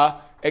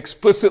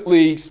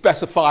explicitly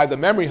specify the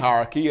memory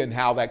hierarchy and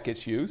how that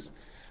gets used.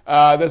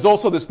 There's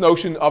also this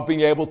notion of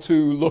being able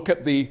to look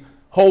at the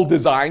whole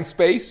design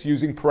space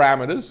using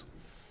parameters,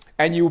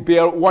 and you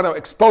want to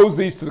expose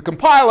these to the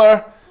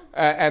compiler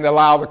and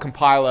allow the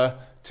compiler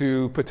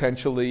to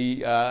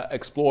potentially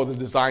explore the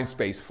design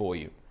space for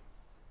you.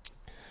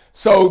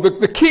 So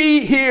the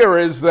key here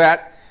is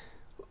that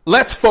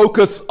let's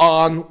focus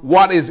on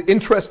what is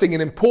interesting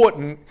and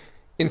important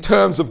in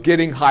terms of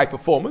getting high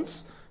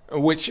performance,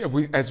 which,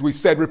 as we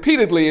said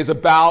repeatedly, is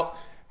about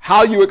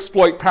how you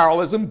exploit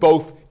parallelism,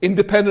 both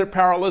independent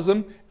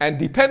parallelism and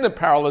dependent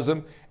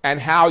parallelism, and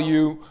how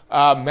you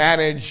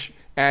manage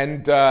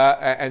and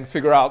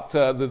figure out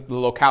the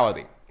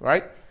locality,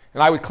 right?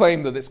 And I would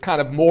claim that it's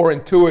kind of more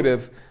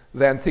intuitive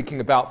than thinking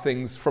about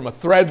things from a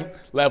thread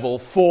level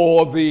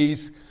for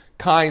these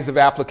kinds of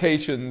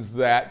applications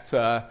that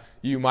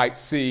you might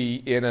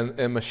see in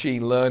a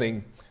machine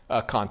learning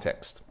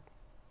context.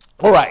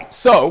 All right,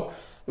 so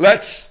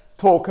let's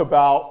talk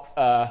about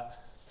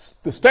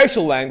the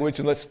spatial language,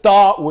 and let's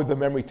start with the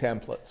memory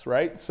templates,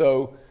 right?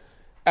 So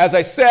as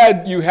I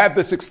said, you have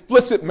this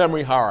explicit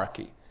memory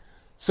hierarchy.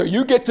 So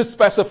you get to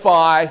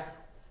specify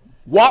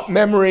what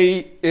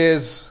memory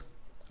is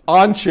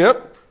on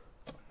chip.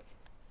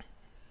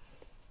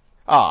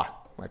 My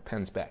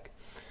pen's back.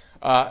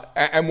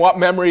 And what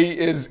memory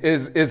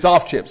is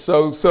off chip.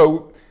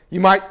 So you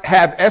might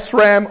have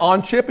SRAM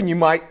on chip, and you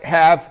might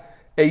have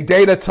a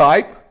data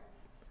type,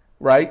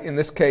 right? In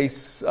this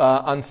case,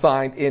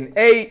 unsigned in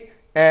 8,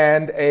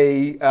 and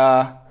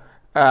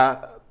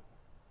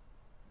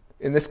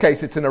in this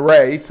case, it's an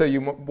array, so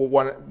you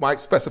might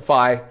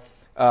specify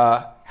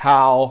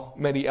how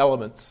many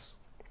elements.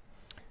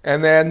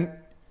 And then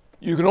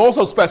you can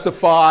also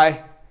specify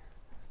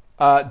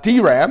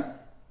DRAM.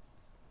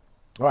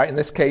 All right, in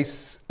this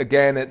case,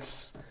 again,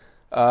 it's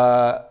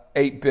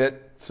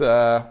 8-bit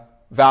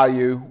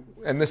value,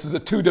 and this is a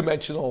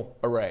two-dimensional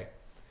array.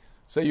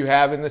 So you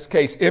have, in this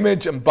case,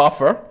 image and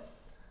buffer.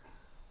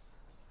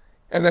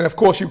 And then, of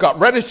course, you've got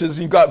registers.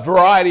 You've got a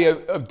variety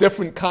of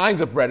different kinds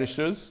of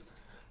registers.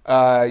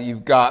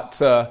 You've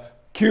got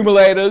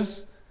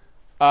accumulators.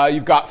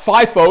 You've got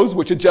FIFOs,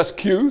 which are just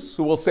queues.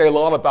 So we'll say a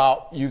lot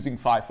about using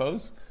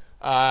FIFOs.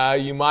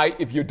 You might,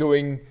 if you're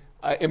doing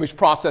image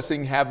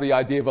processing, have the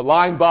idea of a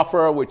line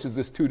buffer, which is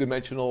this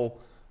two-dimensional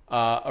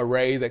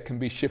array that can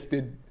be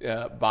shifted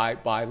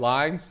by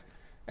lines.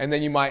 And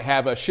then you might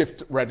have a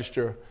shift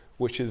register,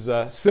 which is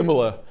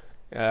similar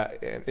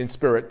in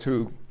spirit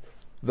to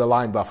the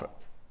line buffer.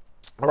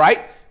 All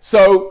right?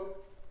 So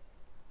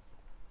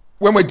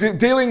when we're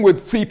dealing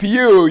with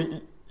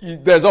CPU,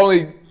 there's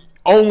only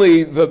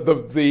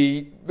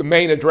the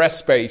main address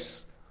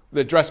space,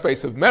 the address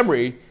space of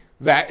memory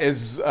that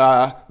is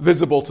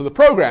visible to the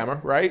programmer,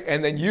 right?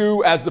 And then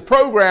you, as the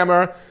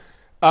programmer,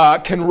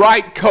 can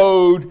write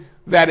code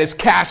that is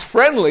cache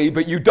friendly,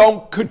 but you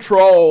don't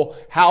control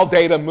how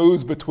data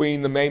moves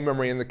between the main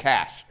memory and the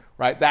cache,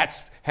 right?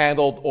 That's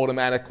handled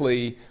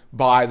automatically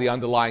by the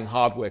underlying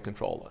hardware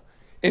controller.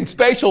 In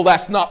spatial,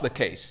 that's not the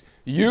case.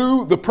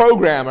 You, the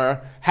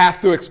programmer,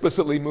 have to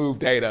explicitly move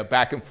data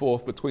back and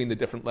forth between the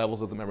different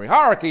levels of the memory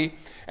hierarchy.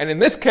 And in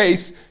this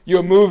case,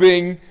 you're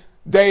moving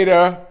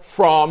data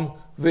from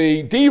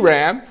the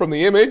DRAM, from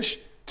the image,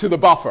 to the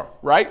buffer,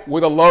 right?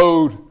 With a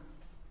load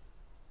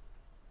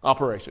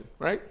operation,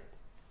 right?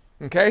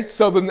 Okay,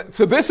 so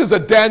this is a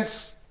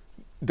dense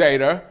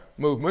data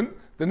movement.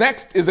 The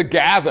next is a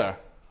gather,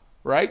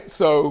 right?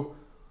 So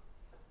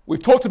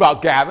we've talked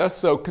about gather,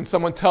 so can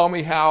someone tell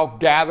me how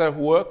gather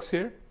works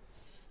here?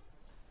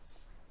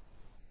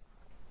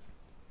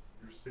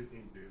 You're just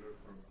taking data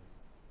from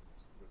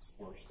that's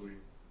sparsely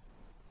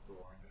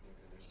aligned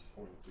and it's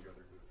pointing together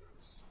to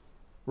this.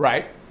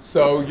 Right,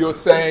 so you're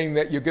saying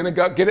that you're going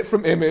to get it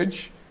from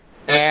image,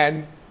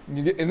 and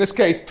in this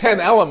case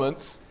 10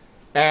 elements,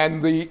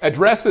 and the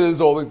addresses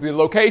or the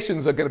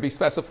locations are going to be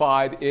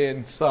specified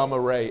in some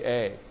array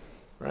A,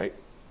 right?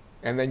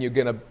 And then you're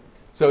going to,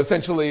 so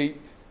essentially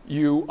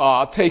you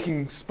are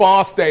taking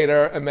sparse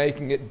data and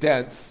making it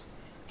dense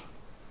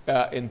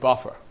in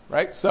buffer,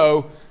 right?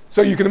 So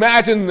you can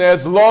imagine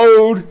there's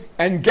load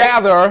and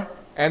gather,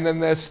 and then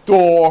there's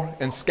store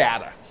and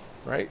scatter,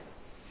 right?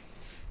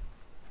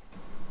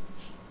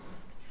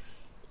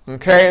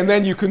 Okay, and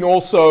then you can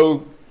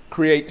also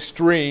create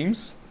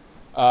streams.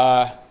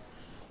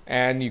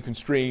 And you can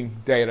stream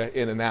data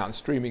in and out. And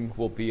streaming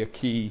will be a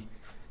key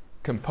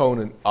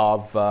component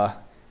of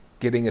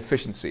getting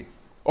efficiency.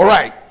 All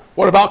right,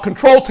 what about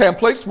control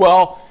templates?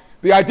 Well,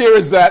 the idea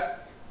is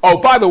that,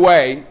 oh, by the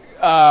way,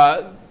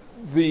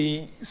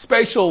 the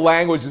spatial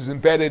language is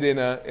embedded in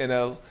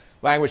a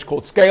language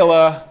called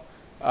Scala.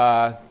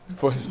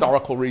 For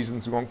historical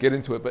reasons, we won't get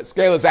into it, but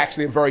Scala is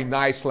actually a very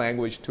nice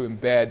language to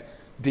embed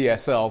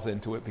DSLs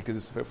into it because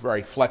it's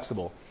very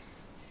flexible.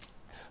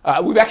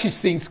 We've actually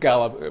seen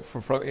Scala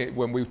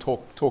when we were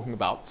talking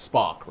about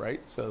Spark, right?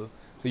 So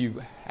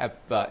you have,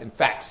 in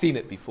fact, seen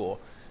it before.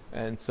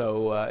 And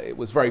so it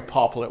was very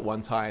popular at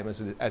one time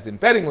as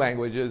embedding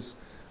languages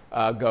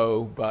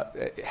go, but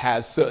it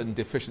has certain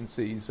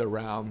deficiencies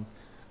around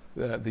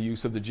the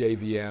use of the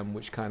JVM,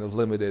 which kind of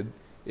limited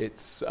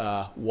its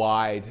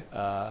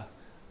widespread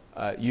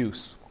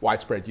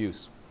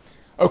use.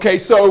 Okay,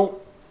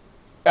 so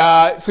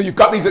you've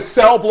got these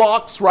Excel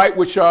blocks, right,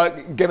 which are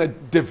going to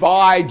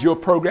divide your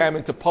program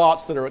into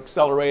parts that are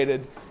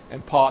accelerated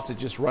and parts that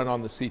just run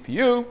on the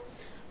CPU.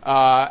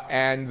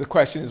 And the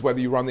question is whether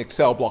you run the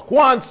Excel block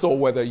once or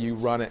whether you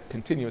run it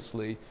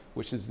continuously,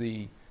 which is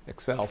the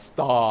Excel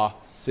star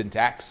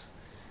syntax.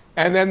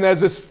 And then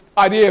there's this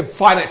idea of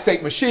finite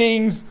state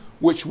machines,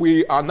 which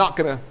we are not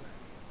going to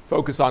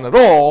focus on at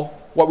all.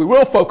 What we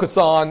will focus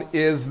on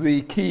is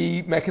the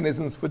key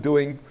mechanisms for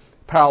doing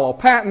parallel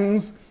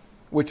patterns,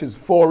 which is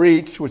for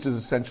each, which is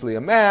essentially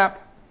a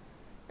map,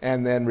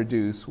 and then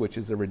reduce, which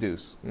is a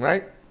reduce,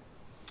 right?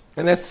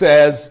 And this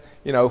says,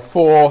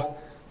 for,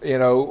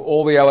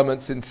 all the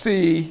elements in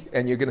C,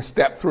 and you're going to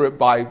step through it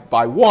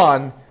by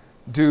one,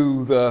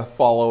 do the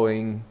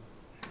following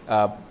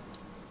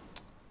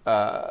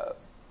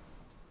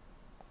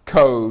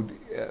code,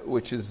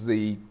 which is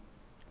the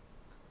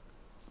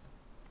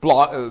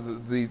block,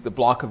 the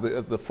block of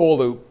the for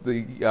loop,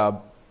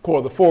 the core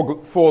of the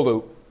for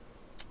loop,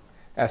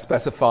 as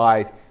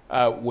specified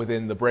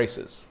within the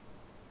braces.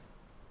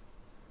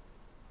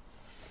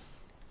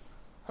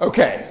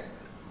 Okay.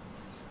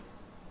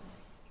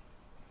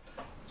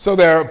 So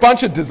there are a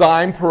bunch of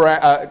design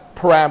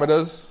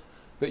parameters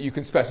that you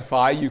can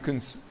specify. You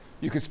can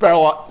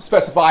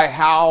specify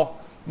how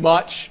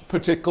much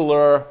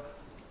particular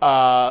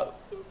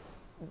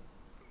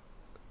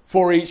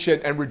for each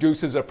and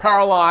reduces are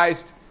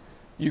parallelized.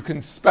 You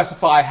can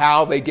specify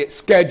how they get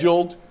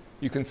scheduled.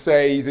 You can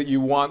say that you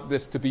want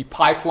this to be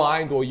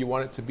pipelined or you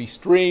want it to be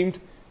streamed,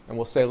 and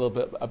we'll say a little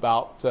bit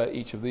about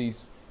each of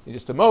these in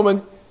just a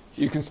moment.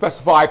 You can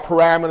specify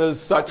parameters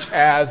such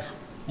as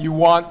you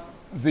want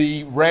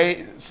the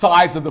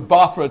size of the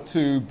buffer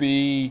to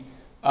be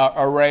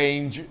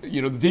arranged,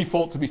 the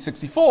default to be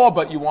 64,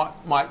 but you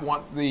might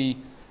want the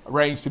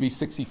range to be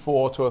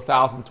 64 to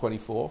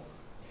 1024,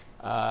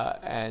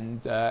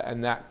 and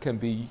that can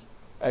be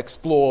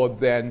explored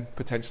then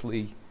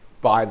potentially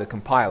by the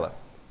compiler.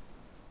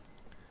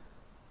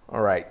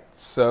 All right,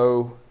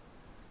 so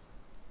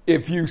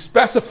if you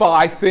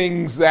specify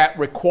things that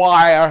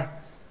require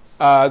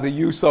the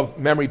use of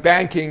memory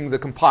banking, the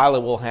compiler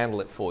will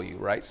handle it for you,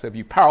 right? So if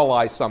you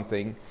parallelize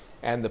something,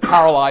 and the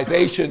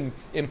parallelization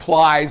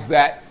implies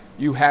that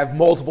you have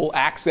multiple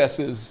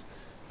accesses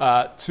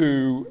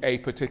to a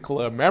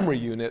particular memory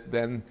unit,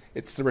 then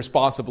it's the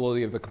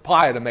responsibility of the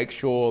compiler to make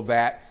sure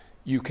that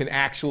you can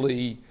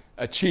actually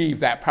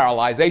achieve that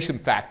parallelization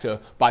factor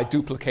by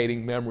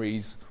duplicating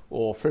memories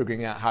or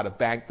figuring out how to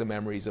bank the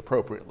memories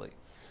appropriately.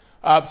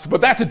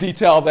 But that's a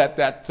detail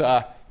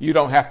that you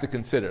don't have to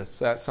consider.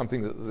 So that's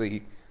something that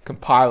the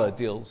compiler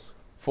deals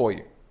for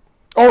you.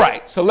 All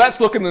right, so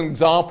let's look at an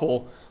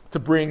example to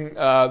bring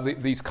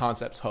these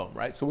concepts home,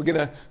 right? So we're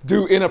going to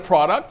do inner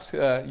product,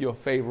 your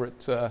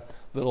favorite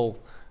little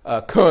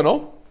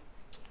kernel,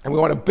 and we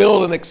want to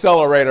build an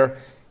accelerator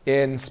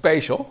in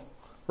spatial,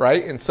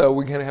 right? And so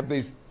we're going to have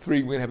these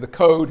three. We're going to have the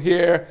code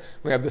here.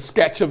 We have the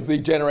sketch of the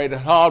generated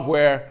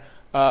hardware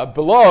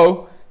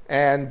below,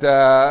 and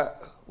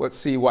let's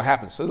see what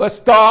happens. So let's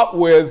start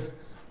with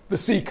the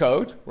C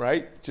code,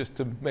 right, just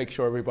to make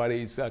sure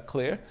everybody's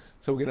clear.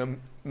 So we're going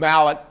to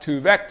malloc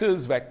two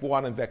vectors,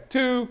 vec1 and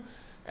vec2,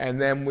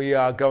 and then we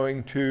are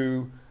going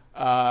to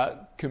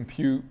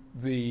compute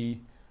the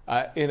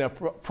inner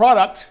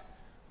product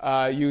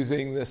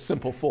using the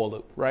simple for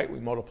loop, right? We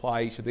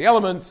multiply each of the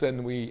elements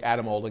and we add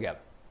them all together.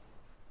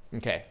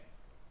 Okay,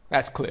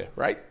 that's clear,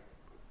 right?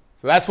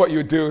 So that's what you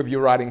would do if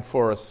you're writing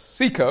for a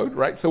C code,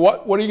 right? So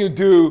what are you going to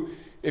do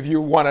if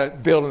you want to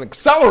build an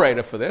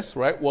accelerator for this,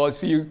 right? Well,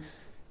 so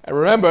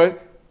remember,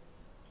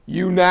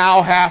 you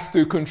now have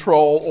to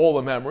control all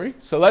the memory.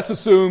 So let's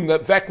assume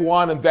that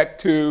vec1 and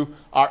vec2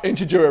 are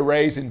integer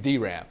arrays in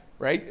DRAM,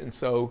 right? And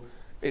so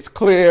it's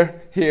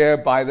clear here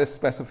by this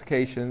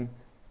specification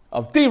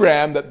of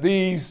DRAM that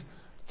these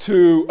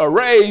two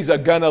arrays are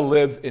going to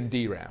live in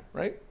DRAM,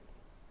 right?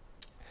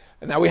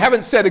 And now we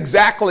haven't said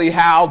exactly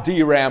how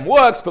DRAM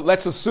works, but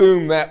let's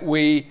assume that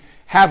we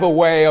have a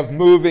way of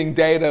moving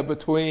data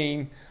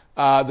between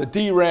the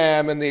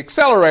DRAM and the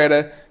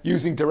accelerator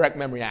using direct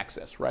memory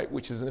access, right?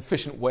 Which is an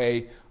efficient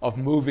way of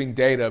moving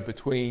data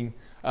between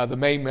the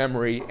main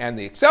memory and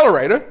the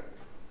accelerator,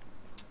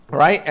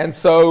 right? And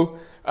so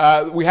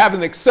we have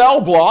an Excel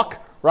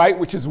block, right,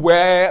 which is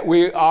where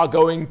we are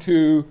going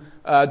to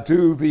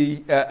do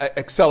the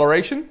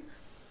acceleration.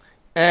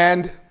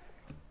 And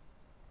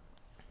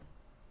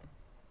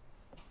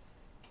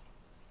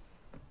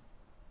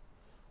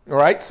all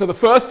right, so the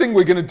first thing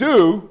we're going to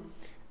do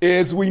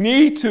is we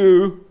need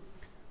to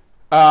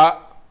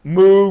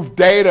move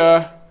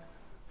data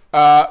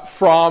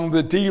from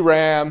the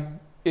DRAM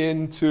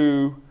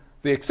into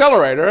the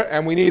accelerator,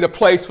 and we need a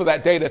place for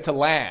that data to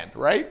land,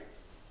 right?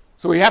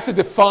 So we have to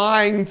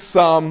define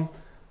some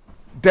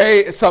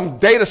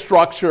data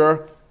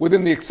structure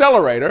within the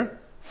accelerator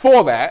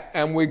for that,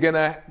 and we're going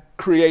to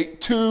create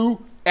two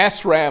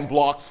SRAM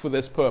blocks for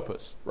this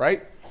purpose,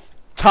 right?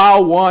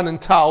 Tile 1 and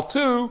tile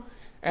 2,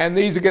 and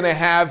these are going to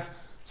have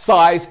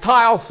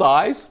tile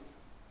size,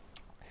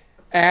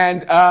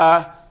 and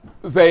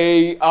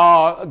they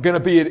are going to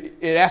be in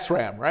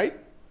SRAM, right?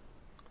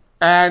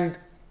 And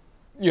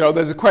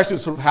there's a question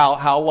of sort of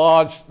how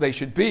large they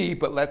should be,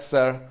 but let's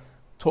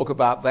talk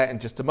about that in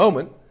just a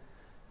moment.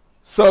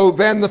 So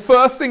then the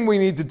first thing we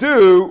need to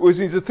do is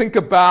need to think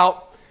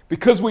about,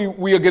 because we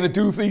are going to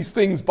do these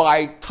things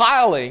by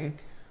tiling,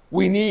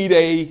 we need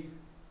a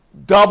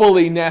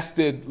doubly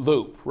nested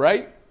loop,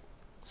 right?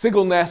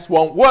 Single nest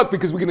won't work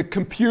because we're going to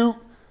compute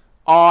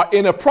our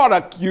inner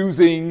product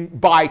using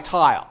by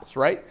tiles,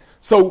 right?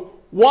 So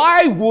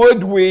why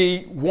would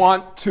we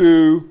want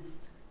to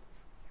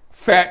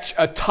fetch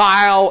a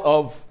tile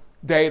of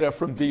data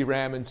from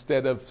DRAM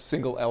instead of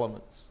single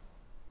elements?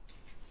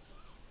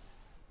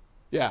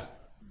 Yeah.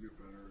 You get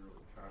better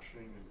caching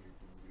and you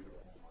can read it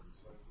all on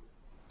size.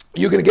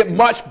 You're going to get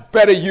much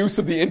better use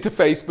of the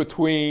interface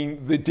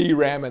between the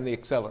DRAM and the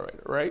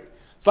accelerator, right?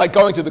 It's like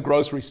going to the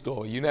grocery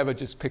store. You never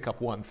just pick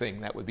up one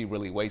thing. That would be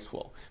really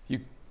wasteful.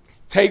 You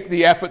take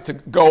the effort to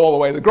go all the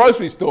way to the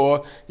grocery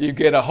store, you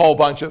get a whole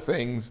bunch of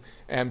things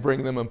and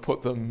bring them and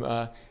put them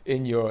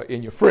in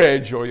your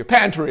fridge or your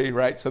pantry,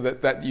 right? So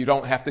that you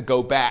don't have to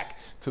go back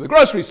to the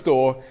grocery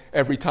store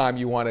every time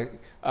you want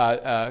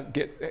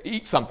to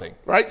eat something,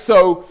 right?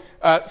 So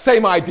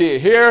same idea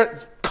here.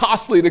 It's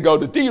costly to go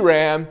to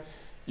DRAM.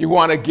 You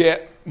want to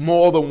get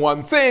more than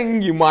one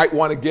thing. You might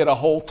want to get a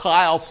whole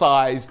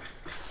tile-sized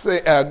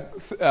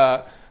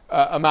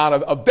amount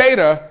of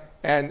data,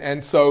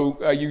 and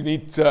so you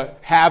need to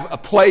have a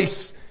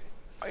place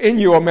in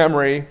your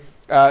memory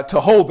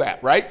to hold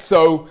that, right?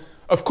 So,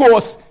 of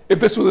course, if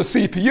this was a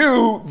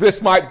CPU,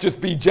 this might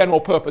just be general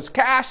purpose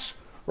cache,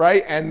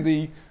 right? And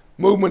the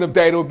movement of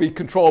data would be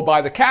controlled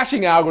by the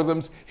caching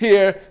algorithms.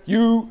 Here,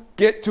 you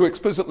get to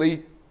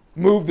explicitly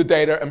move the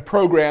data and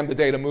program the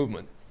data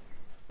movement.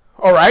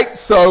 All right,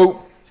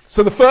 so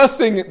the first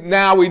thing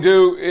now we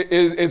do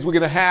is we're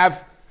going to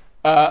have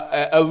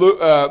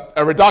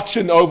a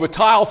reduction over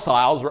tile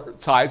size,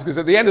 because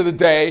at the end of the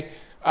day,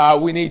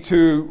 we need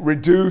to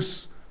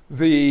reduce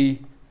the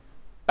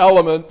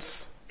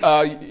elements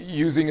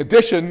using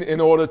addition in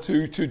order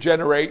to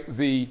generate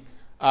the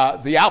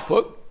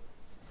output,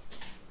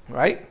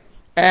 right?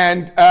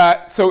 And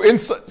so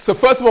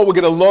first of all, we're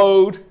going to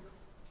load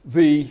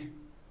the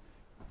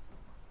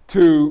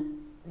two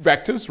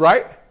vectors,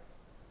 right?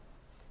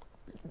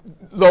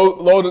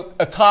 Load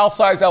a tile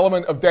size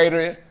element of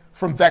data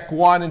from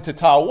vec1 into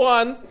tile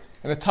 1,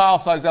 and a tile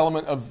size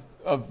element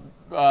of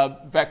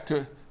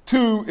vector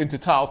 2 into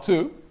tile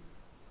 2,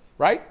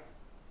 right?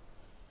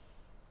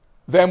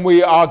 Then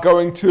we are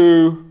going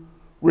to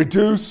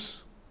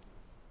reduce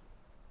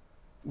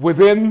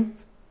within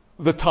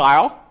the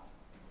tile,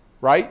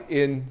 right,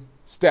 in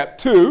step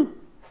 2,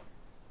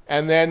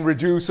 and then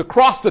reduce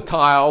across the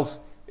tiles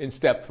in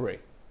step 3,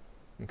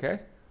 okay?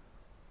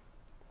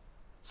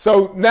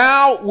 So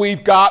now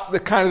we've got the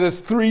kind of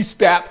this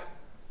 3-step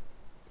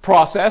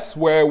process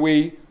where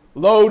we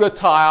load a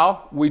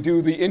tile, we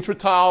do the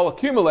intra-tile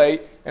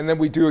accumulate, and then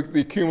we do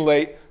the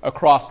accumulate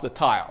across the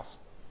tiles.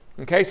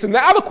 Okay, so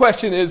now the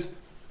question is,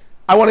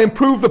 I want to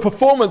improve the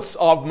performance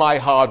of my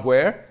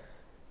hardware,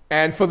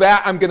 and for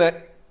that I'm going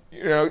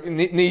to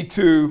need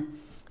to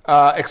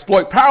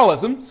exploit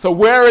parallelism. So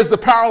where is the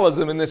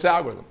parallelism in this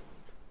algorithm?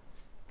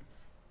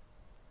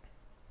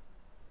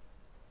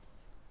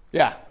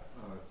 Yeah.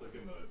 It's like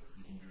in the,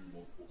 you can do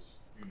multiple,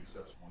 you can do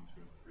steps 1,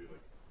 2, and 3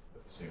 like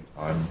at the same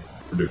time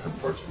for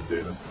different parts of the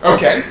data.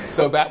 Okay,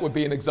 so that would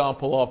be an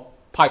example of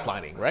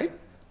pipelining, right?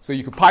 So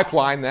you could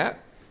pipeline that.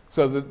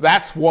 So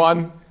that's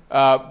one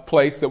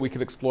place that we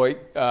could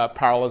exploit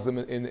parallelism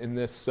in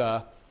this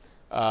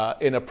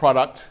in a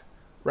product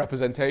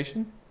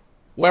representation.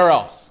 Where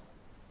else?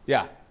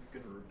 Yeah.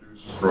 You can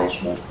reduce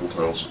across multiple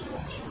tiles at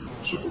once.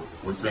 So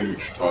within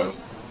each tile, you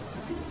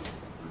can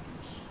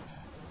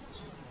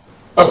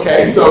reduce.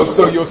 Okay,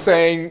 so you're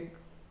saying,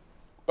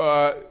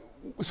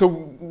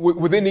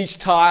 within each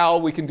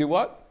tile we can do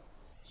what?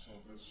 So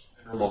this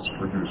innermost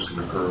reduce can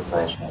occur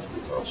across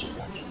multiple tiles at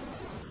once.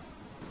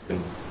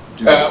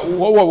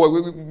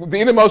 Whoa. The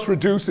innermost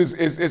reduce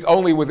is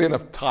only within a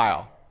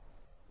tile.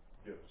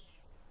 Yes.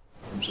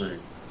 I'm saying you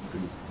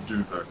can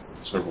do that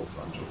several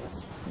times at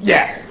once.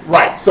 Yeah,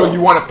 right. So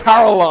you want to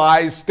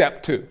parallelize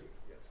step 2.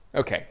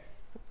 Okay.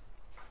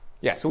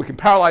 Yeah, so we can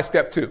parallelize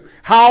step 2.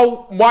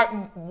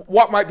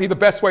 What might be the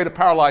best way to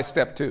parallelize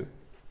step 2?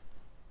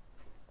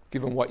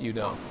 Given what you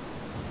know.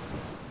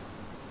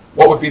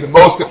 What would be the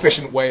most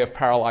efficient way of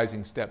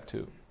parallelizing step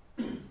 2?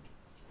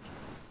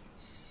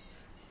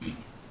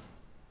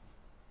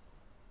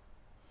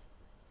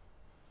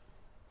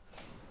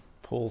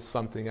 Pull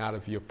something out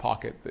of your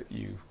pocket that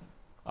you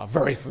are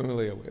very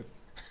familiar with.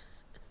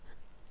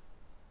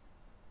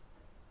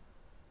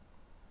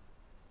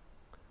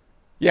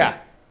 Yeah.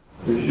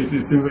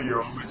 It seems like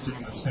you're always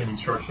doing the same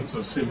instructions, so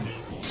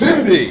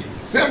SIMD.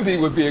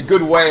 SIMD would be a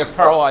good way of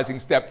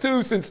parallelizing step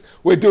 2 since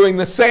we're doing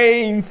the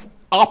same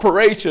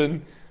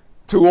operation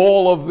to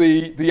all of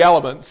the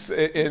elements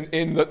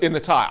in the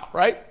tile,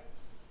 right?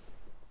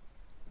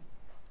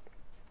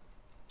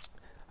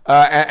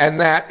 And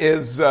that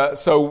is,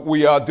 so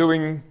we are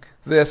doing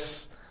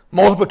this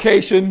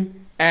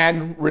multiplication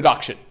and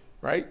reduction,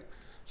 right?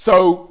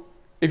 So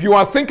if you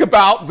want to think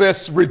about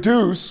this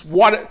reduce,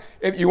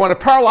 if you want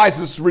to parallelize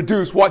this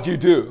reduce, what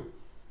do?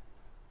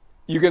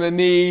 You're going to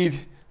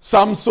need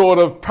some sort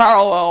of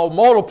parallel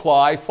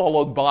multiply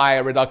followed by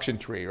a reduction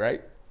tree,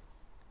 right?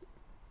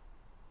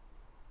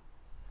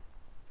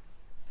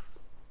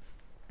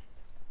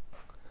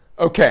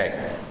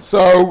 Okay,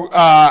 so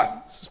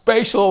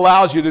spatial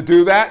allows you to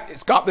do that.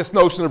 It's got this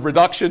notion of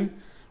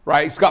reduction,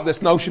 right? It's got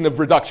this notion of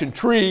reduction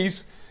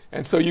trees,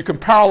 and so you can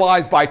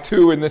parallelize by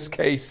 2 in this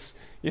case.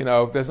 You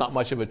know, there's not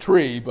much of a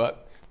tree,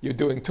 but you're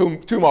doing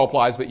two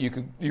multiplies, but you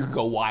can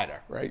go wider,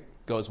 right?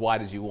 Go as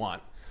wide as you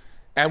want.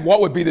 And what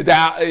would be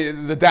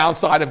the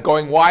downside of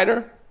going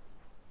wider?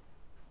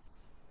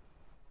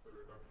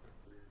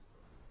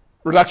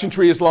 Reduction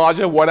tree is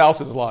larger. What else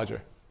is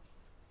larger?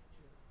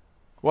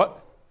 What?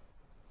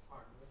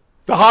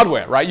 The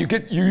hardware, right? You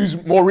use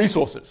more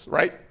resources,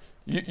 right?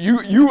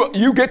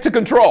 You get to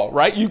control,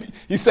 right?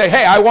 You say,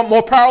 hey, I want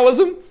more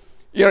parallelism.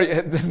 You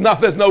know,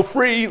 there's no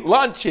free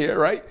lunch here,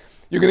 right?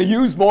 You're going to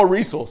use more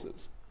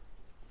resources.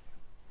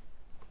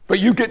 But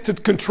you get to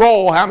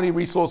control how many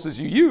resources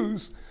you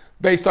use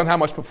based on how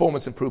much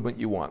performance improvement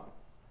you want.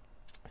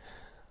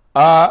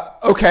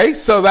 Okay,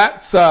 so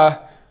that's,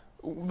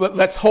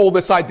 let's hold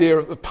this idea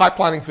of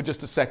pipelining for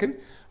just a second.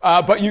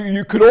 But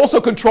you could also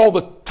control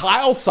the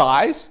tile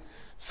size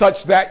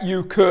such that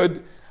you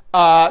could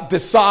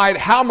decide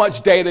how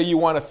much data you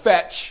want to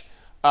fetch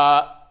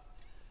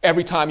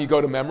every time you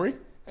go to memory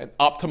and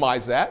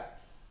optimize that.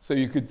 So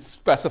you could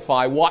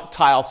specify what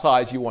tile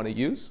size you want to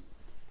use.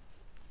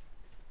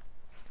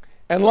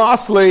 And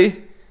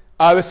lastly,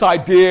 this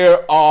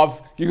idea of,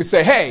 you could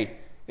say, hey,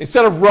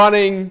 instead of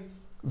running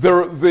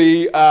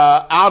the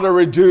outer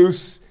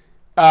reduce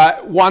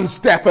one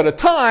step at a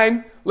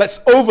time, let's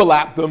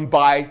overlap them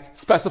by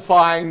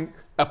specifying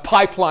a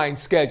pipeline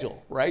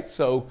schedule, right?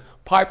 So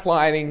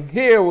pipelining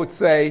here would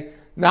say,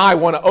 now I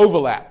want to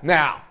overlap.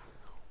 Now,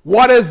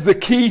 what is the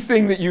key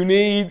thing that you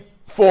need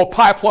for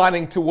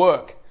pipelining to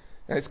work?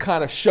 And it's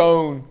kind of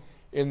shown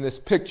in this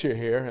picture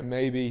here, and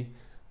maybe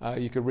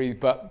you could read,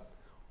 but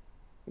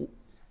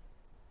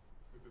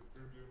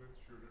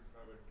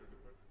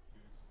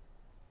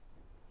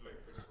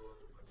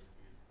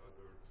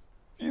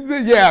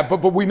yeah, but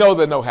we know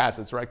there are no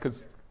hazards, right?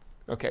 Because,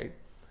 okay.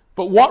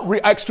 But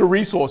what extra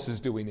resources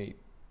do we need?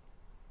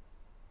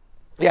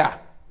 Yeah.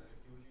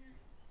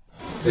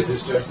 It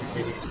is just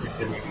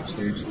beginning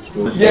stage of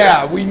storage.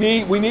 Yeah, we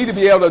need to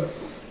be able to,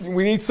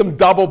 we need some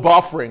double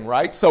buffering,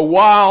 right? So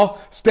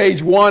while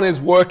stage 1 is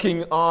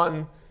working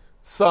on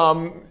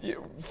some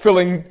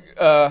filling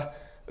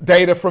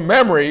data from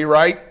memory,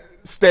 right?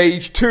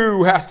 Stage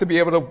 2 has to be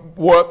able to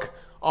work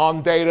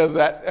on data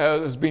that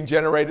has been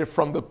generated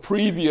from the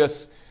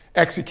previous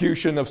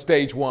execution of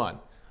stage 1,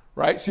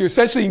 right? So you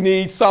essentially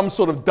need some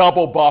sort of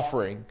double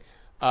buffering.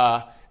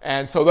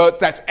 And so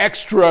that's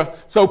extra.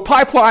 So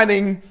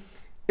pipelining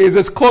is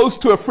as close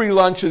to a free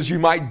lunch as you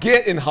might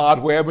get in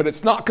hardware, but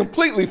it's not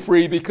completely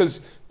free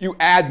because you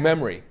add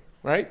memory,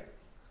 right?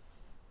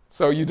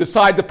 So you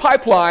decide the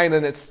pipeline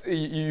and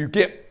you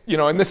get, you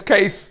know, in this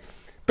case,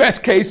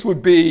 best case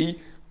would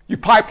be you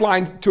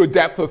pipeline to a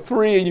depth of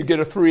 3 and you get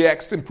a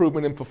 3x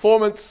improvement in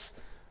performance.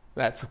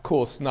 That's, of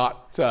course,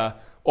 not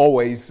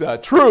always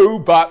true,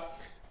 but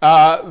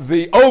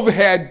the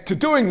overhead to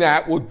doing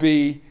that would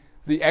be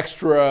the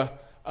extra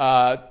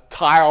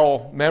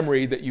tile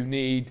memory that you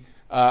need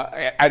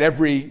at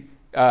every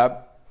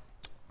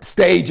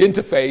stage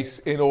interface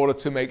in order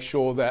to make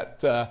sure that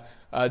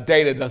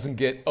data doesn't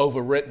get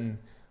overwritten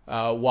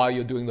while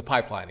you're doing the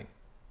pipelining.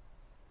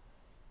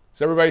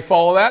 Does everybody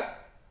follow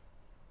that?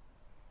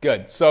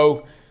 Good.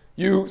 So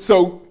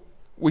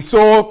we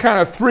saw kind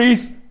of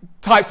three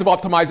types of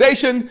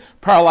optimization: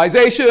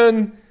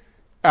 parallelization,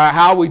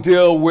 how we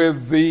deal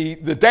with the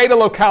data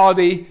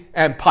locality,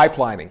 and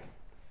pipelining.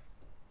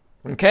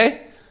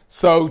 Okay?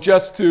 So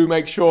just to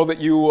make sure that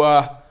you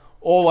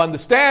all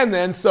understand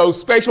then, so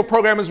spatial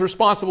programmer's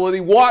responsibility,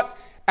 what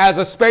as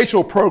a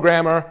spatial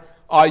programmer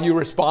are you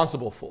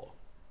responsible for?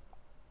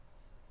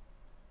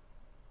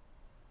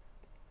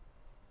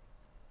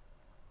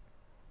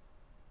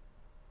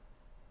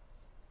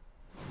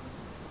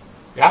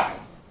 Yeah?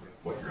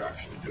 What you're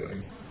actually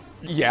doing.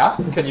 Yeah?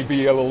 Can you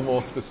be a little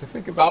more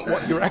specific about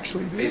what you're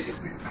actually doing?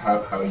 Basically,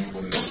 how you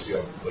want to, if you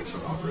have like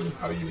some algorithm,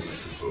 how you want to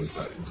compose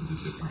that into the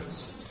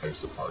different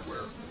types of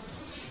hardware.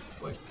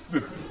 Like,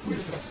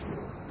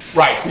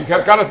 right, so you've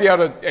got to be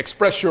able to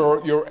express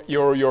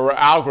your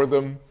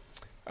algorithm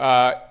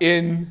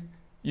in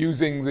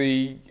using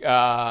the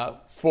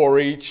for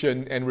each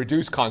and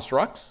reduce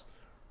constructs.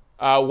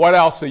 What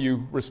else are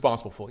you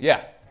responsible for?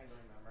 Yeah?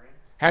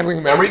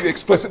 Handling memory, the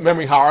explicit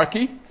memory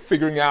hierarchy,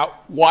 figuring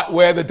out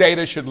where the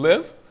data should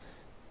live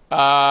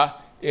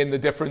in the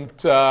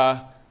different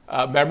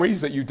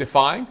memories that you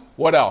define.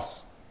 What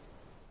else?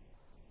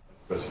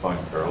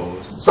 Specifying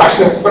parallelism.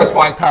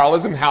 Specifying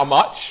parallelism, how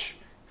much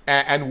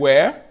and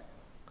where.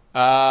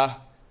 I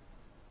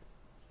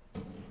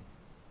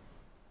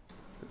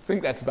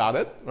think that's about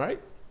it, right?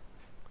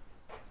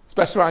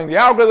 Specifying the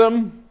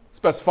algorithm,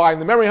 specifying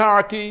the memory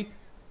hierarchy,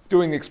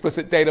 doing the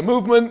explicit data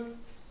movement,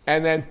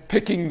 and then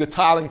picking the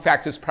tiling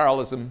factors,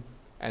 parallelism,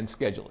 and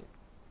scheduling,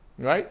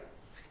 right?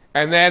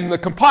 And then the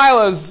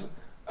compiler's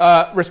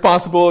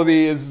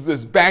responsibility is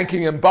this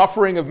banking and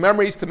buffering of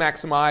memories to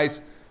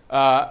maximize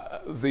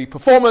the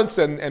performance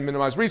and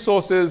minimize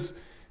resources,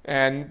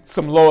 and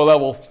some lower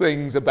level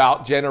things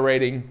about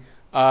generating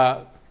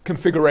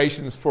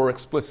configurations for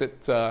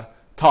explicit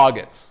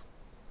targets.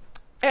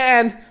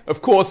 And,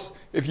 of course,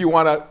 if you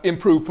want to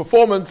improve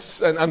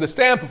performance and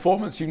understand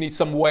performance, you need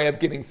some way of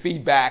getting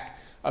feedback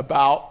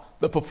about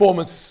the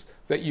performance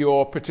that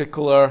your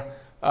particular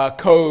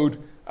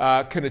code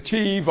can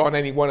achieve on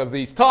any one of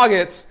these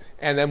targets,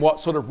 and then what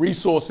sort of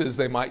resources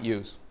they might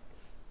use.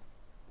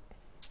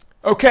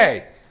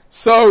 Okay,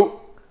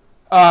 so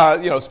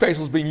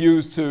spatial is being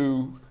used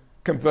to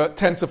convert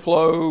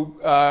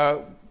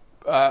TensorFlow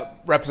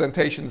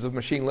representations of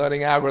machine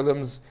learning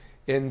algorithms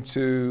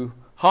into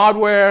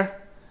hardware.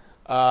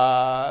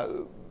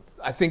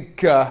 I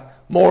think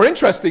more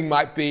interesting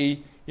might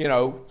be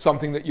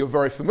something that you're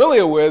very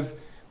familiar with,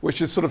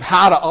 which is sort of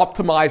how to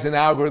optimize an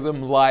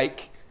algorithm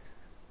like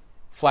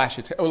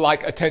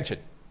attention.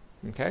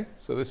 Okay,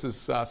 so this is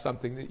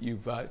something that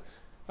you've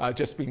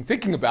just been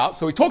thinking about.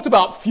 So we talked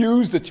about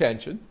fused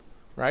attention,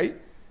 right?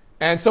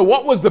 And so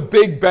what was the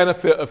big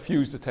benefit of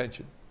fused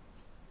attention?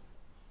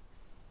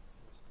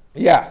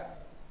 Yeah.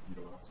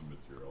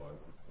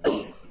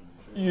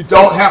 You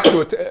don't have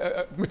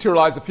to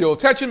materialize the field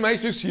attention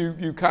matrix.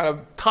 You kind of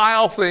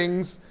tile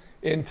things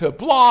into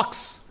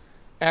blocks,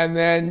 and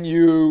then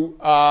you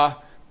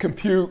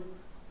compute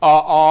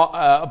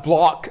a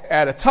block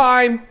at a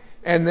time,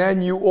 and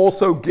then you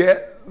also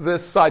get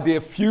this idea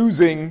of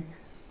fusing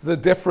the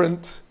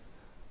different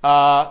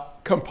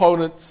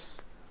components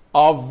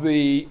of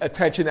the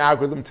attention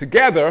algorithm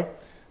together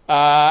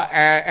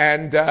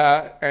and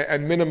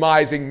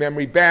minimizing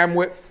memory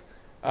bandwidth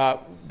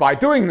by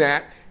doing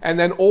that. And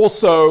then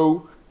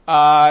also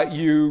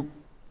you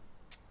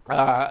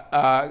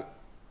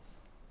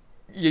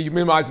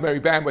minimize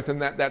memory bandwidth,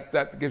 and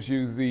that gives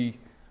you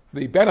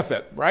the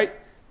benefit, right?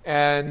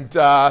 And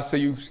so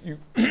you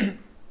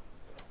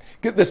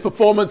get this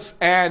performance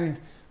and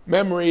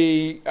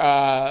memory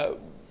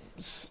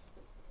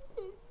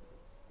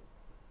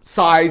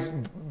size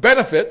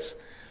benefits.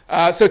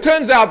 So it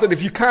turns out that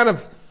if you kind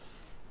of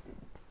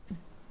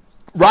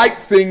write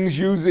things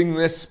using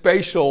this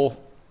spatial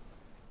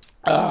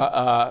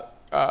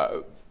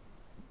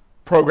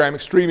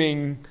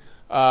streaming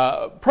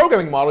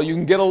programming model, you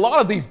can get a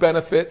lot of these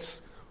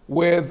benefits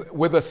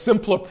with a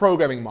simpler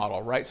programming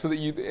model, right? So that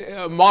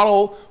a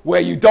model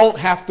where you don't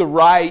have to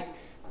write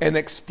an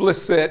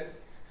explicit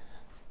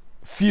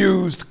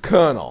fused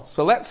kernel.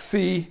 So let's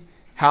see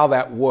how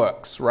that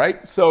works,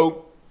 right?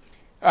 So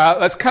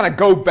let's kind of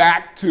go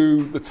back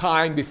to the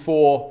time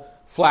before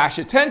flash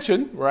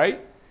attention, right?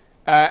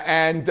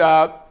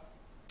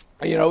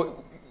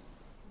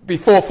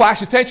 Before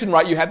flash attention,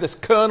 right, you had this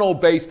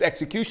kernel-based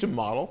execution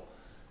model,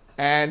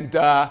 and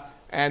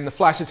the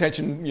flash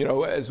attention,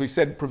 as we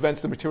said,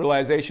 prevents the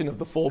materialization of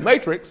the full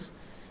matrix.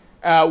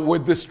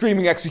 With the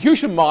streaming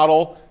execution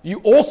model, you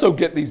also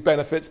get these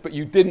benefits, but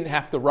you didn't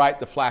have to write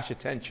the flash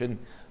attention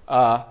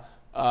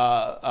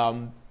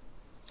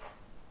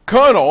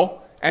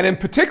kernel, and in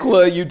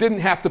particular, you didn't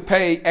have to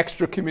pay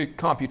extra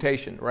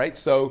computation, right?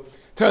 So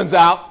it turns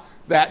out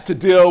that to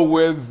deal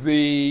with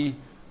the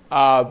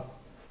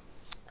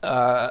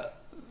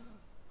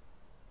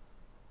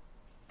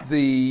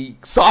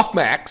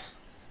softmax,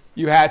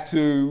 you had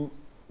to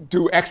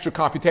do extra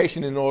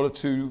computation in order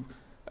to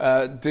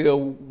deal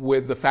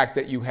with the fact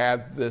that you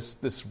had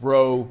this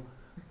row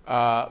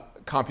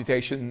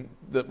computation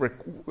that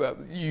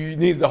you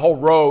needed the whole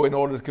row in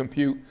order to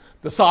compute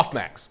the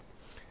softmax.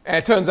 And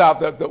it turns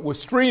out that with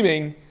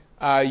streaming,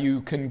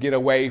 you can get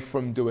away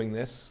from doing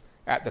this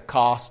at the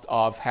cost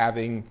of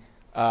having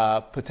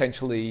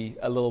potentially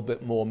a little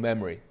bit more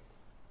memory.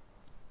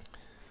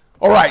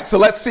 All right, so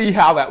let's see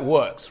how that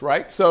works,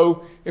 right?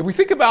 So if we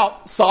think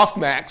about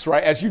softmax,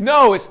 right, as you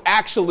know, it's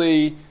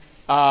actually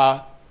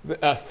a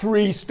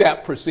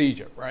three-step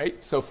procedure,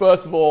 right? So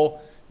first of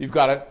all, you've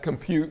got to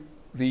compute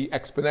the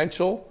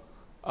exponential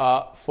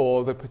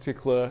for the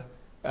particular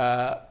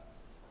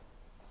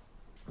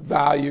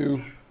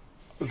value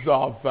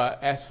of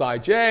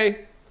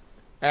Sij,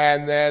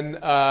 and then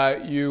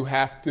you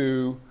have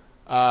to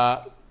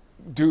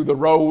do the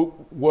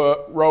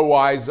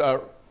row-wise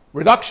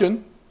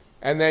reduction,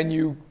 and then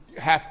you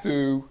have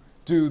to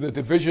do the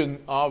division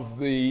of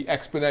the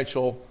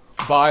exponential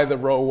by the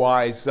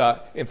row-wise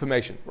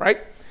information,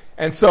 right?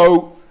 And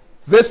so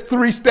this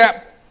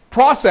three-step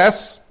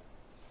process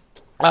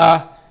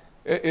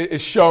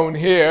is shown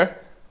here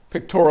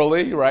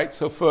pictorially, right?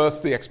 So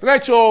first the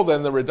exponential,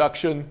 then the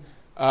reduction,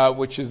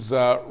 which is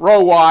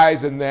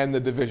row-wise, and then the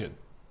division.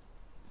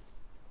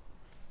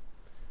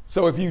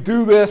 So if you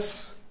do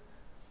this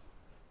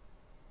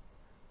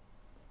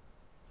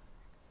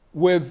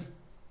without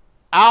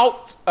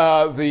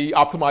the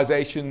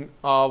optimization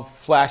of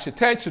flash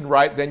attention,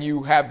 right, then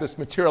you have this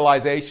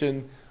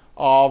materialization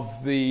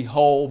of the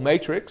whole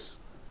matrix.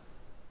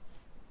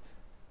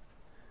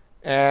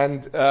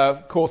 And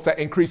of course, that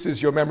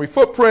increases your memory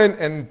footprint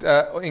and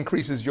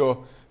increases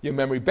your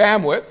memory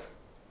bandwidth.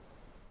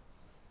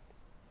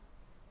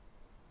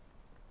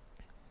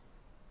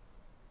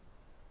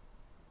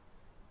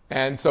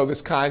 And so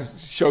this kind of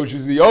shows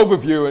you the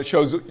overview. It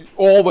shows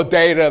all the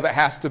data that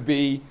has to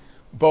be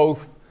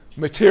both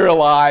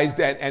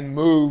materialized and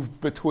moved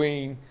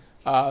between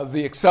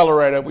the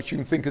accelerator, which you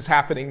can think is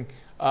happening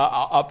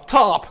up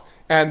top,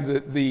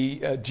 and the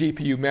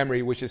GPU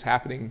memory, which is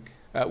happening,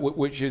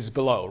 which is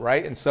below,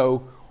 right? And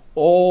so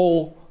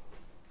all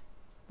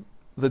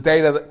the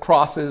data that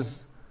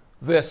crosses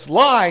this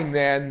line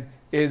then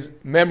is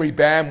memory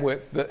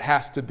bandwidth that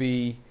has to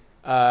be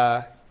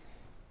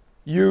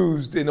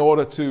used in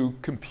order to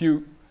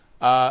compute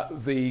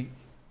the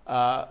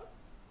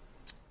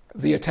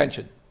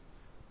attention,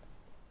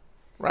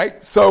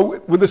 right?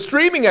 So with the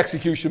streaming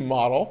execution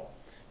model,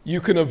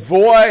 you can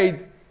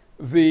avoid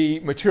the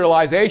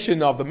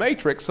materialization of the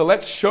matrix. So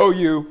let's show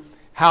you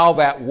how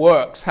that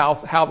works,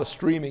 how the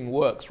streaming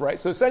works, right?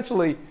 So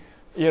essentially,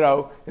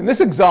 in this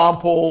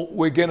example,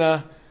 we're going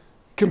to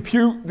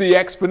compute the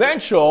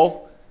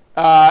exponential,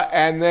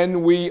 and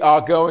then we are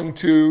going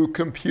to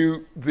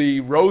compute the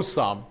row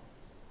sum,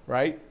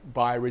 right,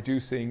 by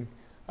reducing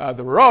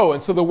the row.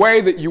 And so the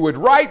way that you would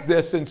write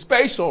this in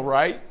spatial,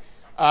 right,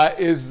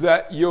 is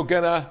that you're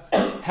going to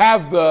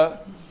have the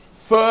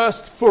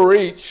first for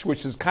each,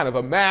 which is kind of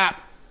a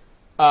map,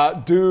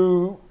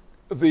 do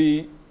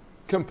the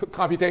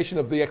computation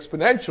of the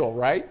exponential,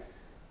 right?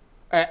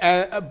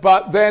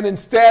 But then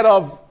instead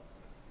of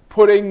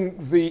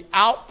putting the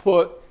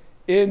output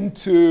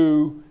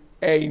into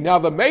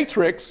another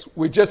matrix,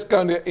 we're just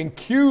going to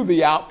enqueue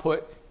the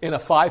output in a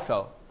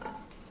FIFO,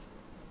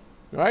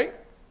 right?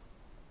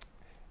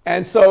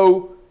 And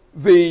so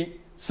the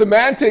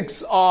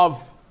semantics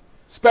of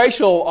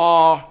spatial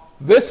are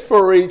this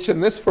for each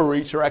and this for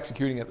each are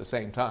executing at the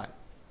same time,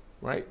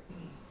 right?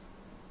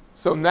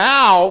 So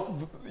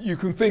now you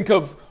can think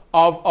of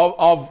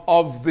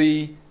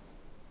the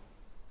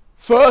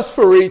first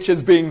for each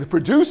as being the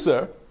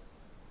producer,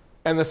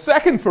 and the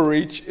second for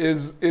each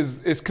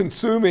is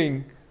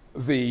consuming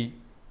the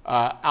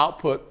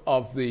output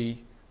of the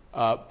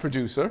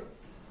producer.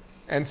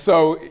 And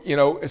so,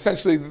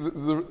 essentially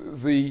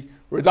the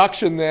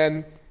reduction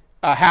then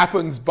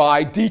happens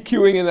by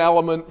dequeuing an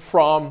element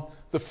from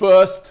the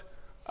first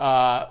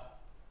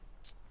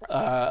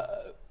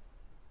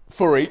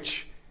for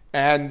each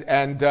and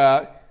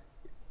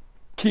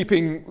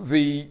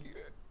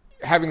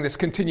having this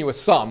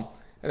continuous sum.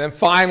 And then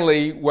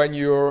finally, when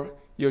you're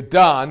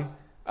done,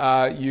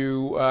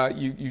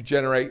 you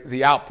generate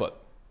the output,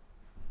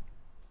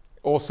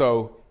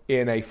 also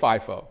in a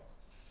FIFO,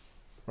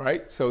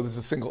 right? So there's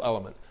a single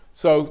element.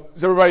 So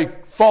does everybody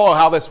follow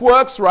how this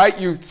works, right?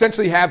 You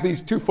essentially have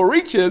these two for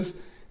eaches,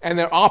 and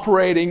they're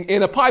operating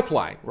in a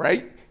pipeline,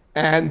 right?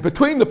 And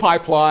between the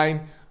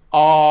pipeline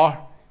are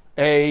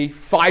a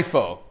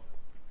FIFO,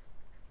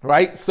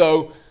 right?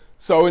 So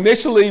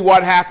initially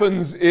what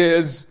happens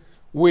is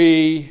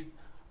we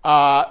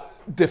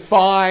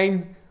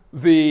define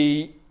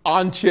the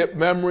on-chip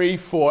memory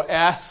for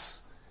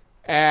S,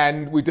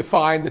 and we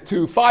define the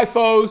two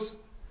FIFOs,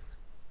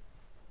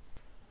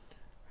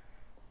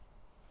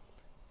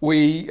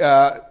 we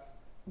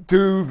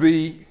do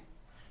the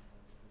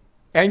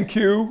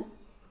NQ,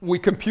 we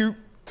compute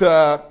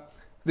the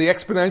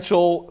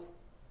exponential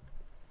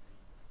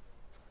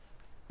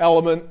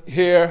element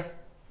here,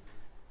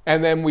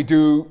 and then we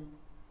do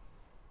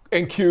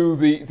NQ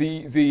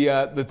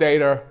the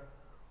data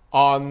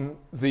on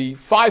the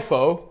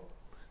FIFO.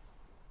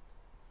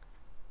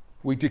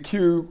 We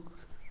deque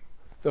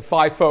the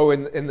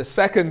FIFO in the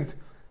second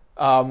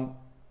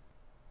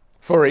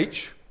for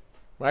each,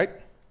 right?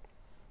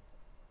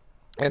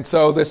 And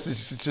so this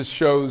just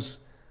shows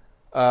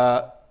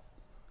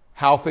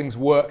how things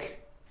work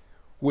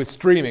with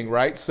streaming,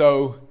 right?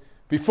 So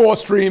before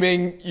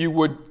streaming, you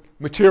would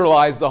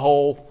materialize the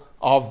whole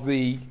of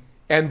the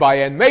n by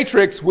n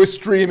matrix. With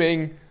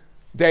streaming,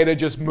 data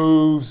just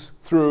moves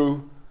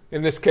through,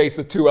 in this case,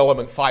 the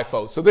two-element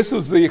FIFO. So this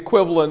was the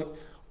equivalent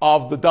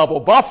of the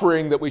double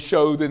buffering that we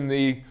showed in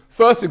the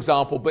first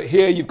example, but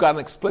here you've got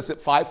an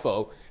explicit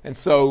FIFO. And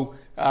so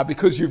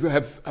because you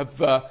have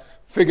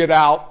figured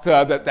out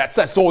that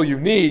that's all you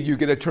need, you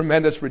get a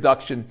tremendous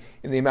reduction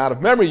in the amount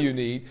of memory you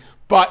need.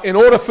 But in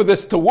order for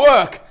this to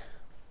work,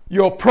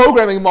 your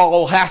programming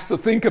model has to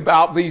think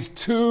about these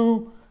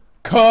two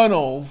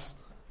kernels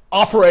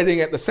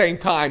operating at the same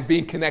time,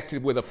 being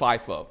connected with a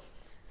FIFO,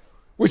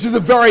 which is a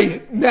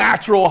very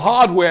natural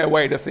hardware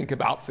way to think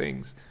about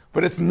things,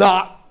 but it's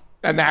not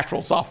a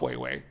natural software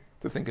way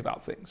to think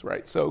about things,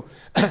 right? So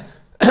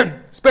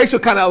spatial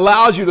kind of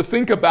allows you to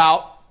think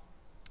about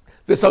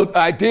this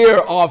idea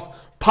of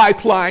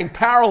pipeline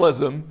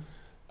parallelism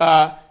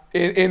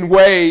in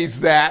ways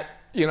that,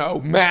 you know,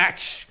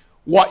 match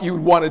what you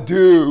would want to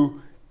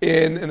do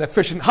in an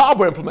efficient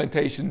hardware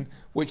implementation,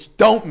 which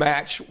don't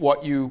match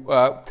what you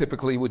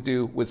typically would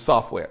do with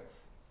software.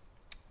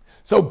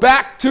 So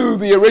back to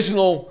the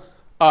original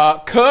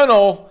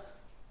kernel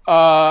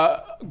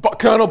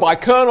by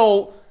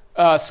kernel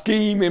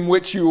scheme in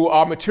which you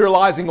are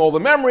materializing all the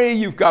memory.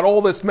 You've got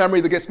all this memory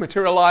that gets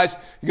materialized.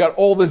 You've got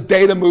all this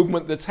data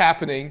movement that's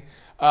happening,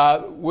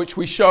 which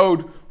we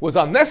showed was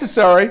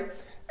unnecessary.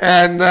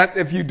 And that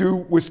if you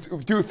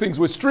do things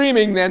with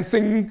streaming,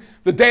 then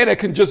the data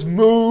can just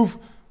move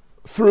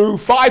through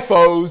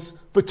FIFOs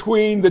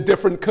between the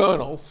different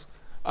kernels,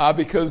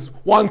 because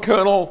one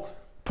kernel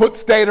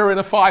puts data in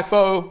a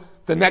FIFO,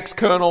 the next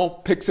kernel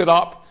picks it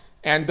up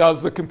and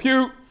does the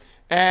compute,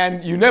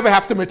 and you never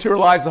have to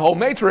materialize the whole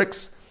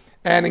matrix.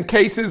 And in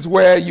cases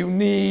where you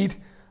need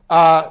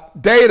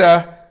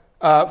data,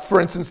 for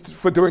instance,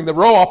 for doing the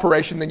row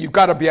operation, then you've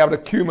got to be able to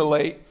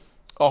accumulate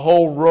a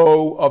whole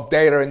row of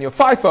data in your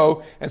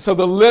FIFO. And so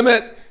the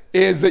limit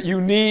is that you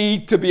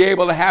need to be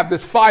able to have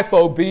this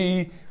FIFO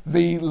be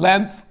the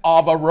length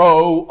of a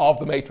row of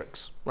the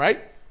matrix,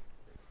 right?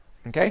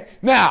 Okay.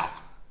 Now,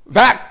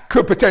 that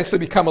could potentially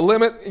become a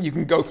limit, and you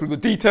can go through the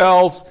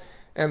details,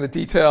 and the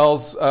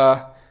details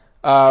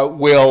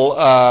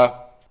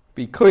will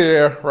be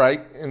clear,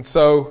 right? And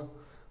so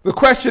the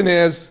question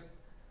is,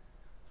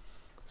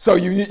 so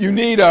you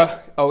need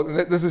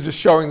this is just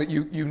showing that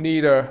you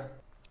need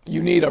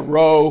a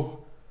row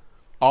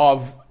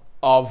of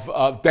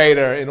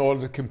data in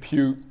order to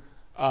compute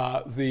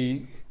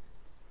the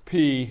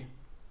P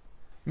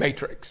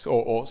matrix,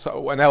 or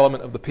so an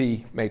element of the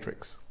P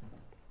matrix.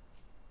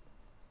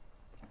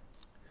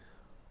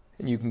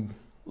 And you can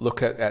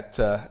look at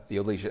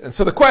your leisure. And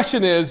so the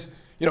question is,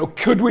 you know,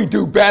 could we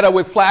do better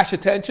with flash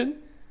attention?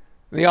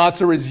 And the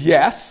answer is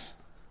yes,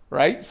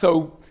 right?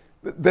 So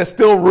there's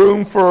still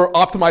room for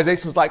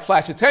optimizations like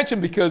flash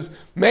attention, because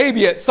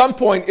maybe at some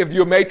point, if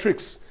your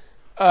matrix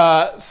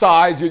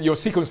size, your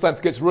sequence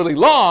length gets really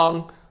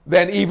long,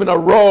 then even a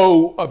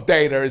row of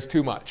data is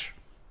too much,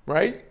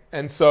 right?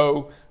 And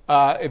so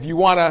if you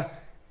want to,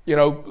 you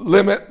know,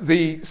 limit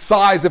the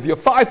size of your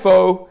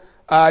FIFO,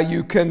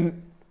 you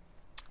can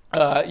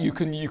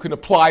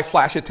apply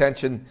flash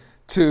attention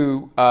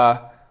to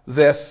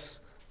this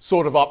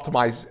sort of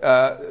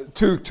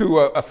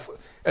to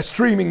a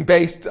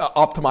streaming-based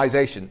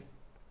optimization.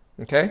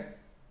 Okay.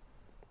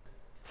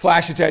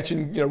 Flash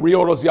attention, you know,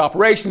 reorders the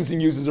operations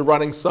and uses a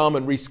running sum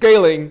and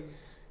rescaling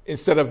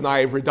instead of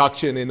naive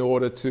reduction in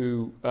order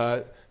to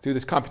do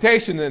this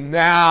computation. And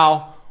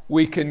now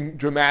we can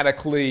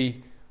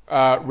dramatically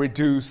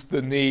reduce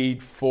the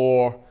need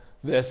for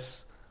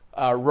this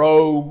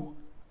row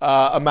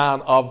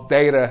amount of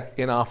data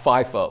in our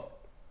FIFO,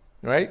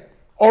 right?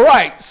 All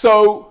right,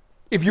 so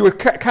if you would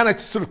kind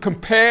of sort of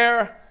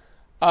compare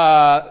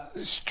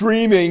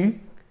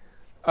streaming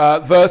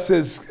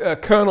versus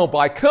kernel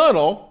by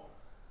kernel,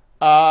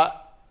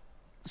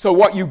 so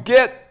what you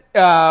get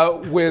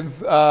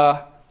with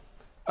a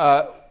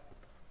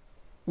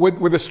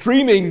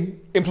streaming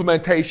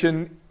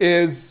implementation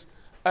is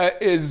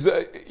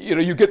you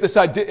know, you get this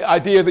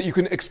idea that you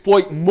can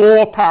exploit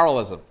more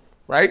parallelism,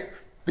 right?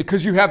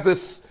 Because you have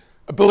this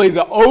ability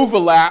to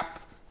overlap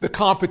the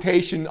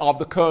computation of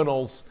the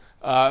kernels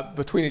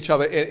between each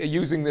other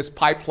using this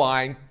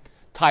pipeline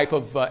type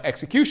of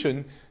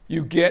execution.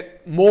 You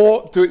get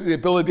the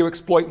ability to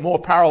exploit more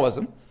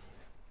parallelism,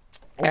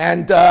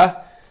 and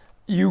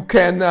you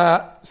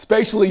can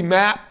spatially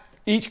map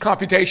each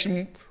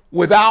computation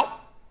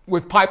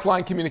with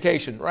pipeline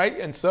communication, right?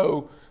 And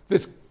so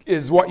this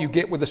is what you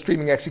get with a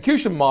streaming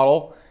execution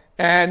model.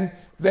 And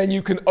then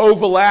you can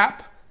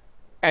overlap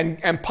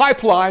and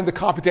pipeline the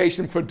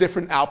computation for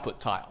different output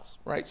tiles,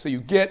 right? So you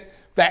get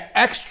that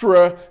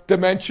extra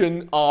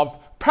dimension of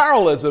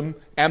parallelism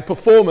and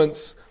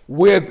performance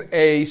with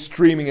a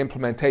streaming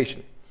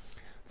implementation.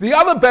 The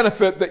other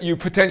benefit that you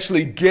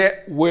potentially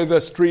get with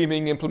a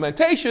streaming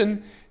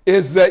implementation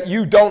is that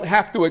you don't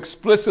have to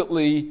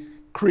explicitly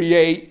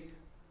create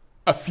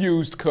a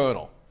fused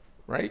kernel,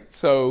 right?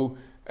 So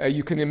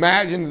you can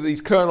imagine that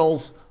these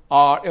kernels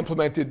are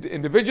implemented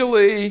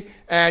individually,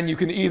 and you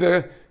can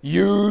either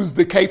use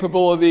the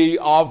capability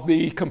of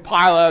the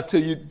compiler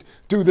to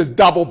do this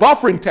double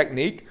buffering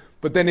technique,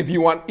 but then if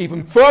you want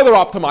even further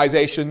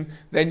optimization,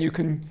 then you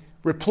can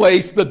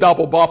replace the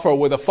double buffer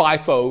with a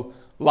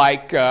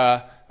FIFO-like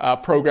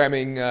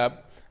programming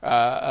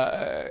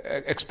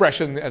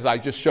expression, as I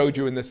just showed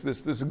you in this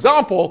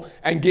example,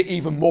 and get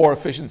even more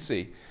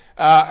efficiency.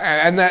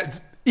 And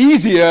that's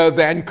easier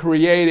than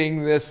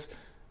creating this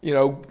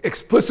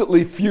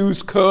explicitly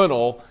fused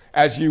kernel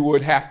as you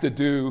would have to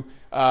do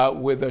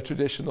with a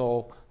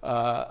traditional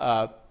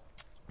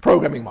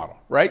programming model,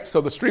 right?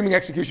 So the streaming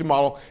execution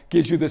model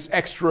gives you this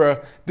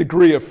extra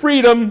degree of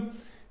freedom.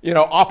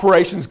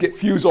 Operations get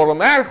fused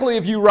automatically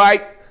if you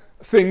write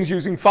things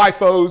using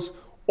FIFOs,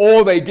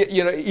 or they get,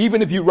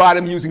 even if you write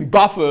them using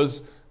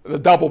buffers, the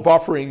double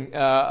buffering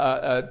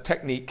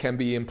technique can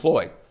be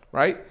employed,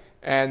 right?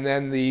 And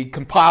then the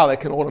compiler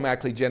can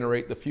automatically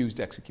generate the fused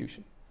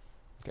execution.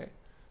 Okay.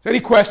 So any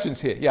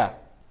questions here? Yeah.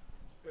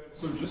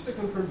 So just to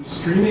confirm, the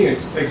streaming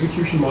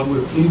execution model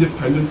is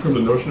independent from the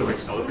notion of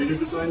accelerator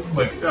design?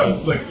 Like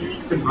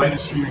you can write a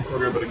streaming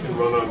program, but it can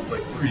run on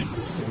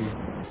pre-existing...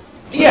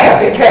 Yeah,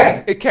 it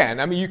can. It can.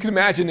 I mean, you can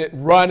imagine it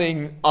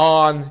running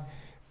on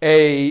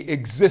a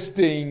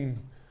existing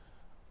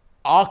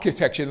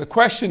architecture. The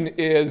question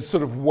is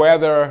sort of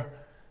whether...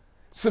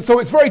 So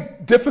it's very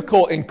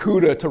difficult in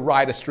CUDA to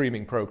write a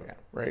streaming program,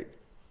 right?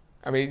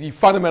 I mean, you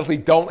fundamentally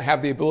don't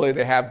have the ability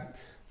to have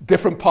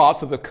different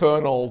parts of the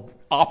kernel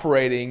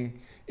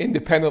operating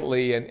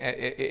independently and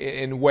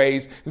in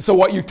ways. And so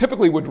what you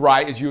typically would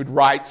write is you would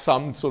write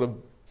some sort of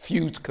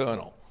fused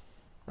kernel,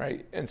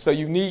 right? And so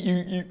you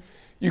need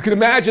you can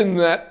imagine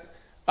that.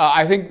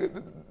 I think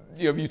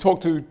if you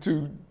talk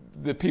to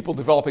the people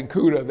developing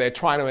CUDA, they're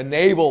trying to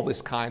enable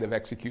this kind of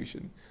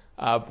execution,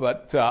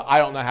 but I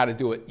don't know how to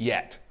do it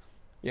yet.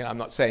 I'm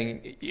not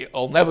saying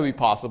it'll never be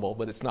possible,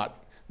 but it's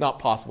not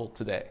possible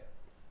today.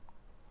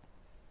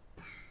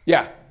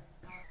 Yeah.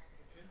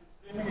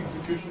 In the streaming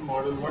execution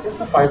model, what if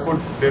the FIFO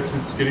depth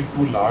is getting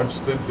too large?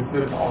 Then is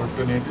there an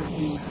alternative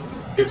to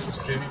get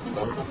streaming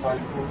without the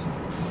FIFO?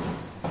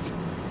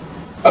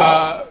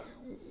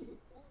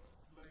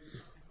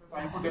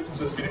 FIFO depth is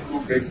just getting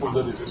too big for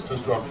the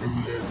registers to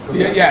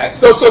accumulate. Yeah.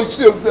 So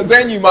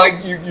then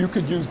you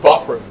could use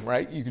buffering,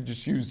 right? You could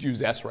just use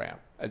SRAM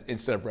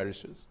instead of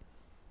registers.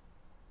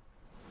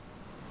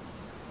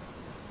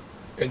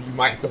 And you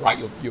might have to write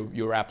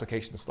your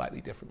application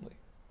slightly differently.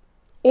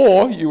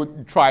 Or you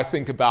would try to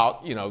think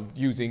about,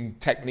 using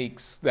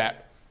techniques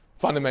that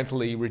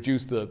fundamentally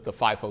reduce the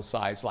FIFO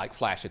size, like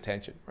flash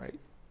attention, right?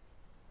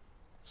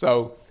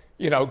 So,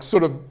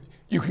 sort of,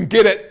 you can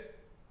get it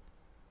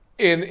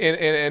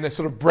in a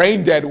sort of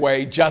brain-dead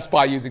way just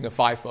by using a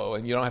FIFO,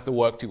 and you don't have to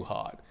work too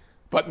hard.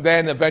 But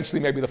then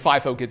eventually maybe the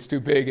FIFO gets too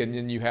big, and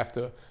then you have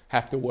to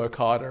work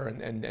harder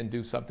and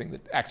do something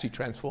that actually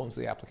transforms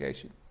the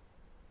application.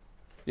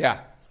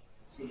 Yeah.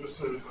 So just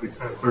to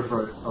kind of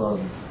clarify,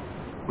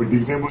 the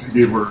examples you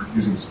gave were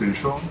using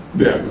spatial.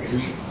 Yeah.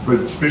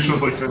 But spatial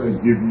is kind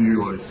of give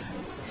you an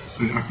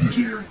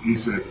FPGA or an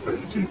ASIC that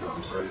you take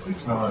on, right?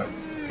 It's not.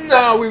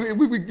 No,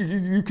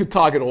 you could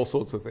target all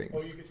sorts of things.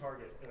 Oh, you could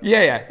target.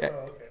 Yeah.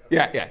 Oh,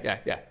 okay.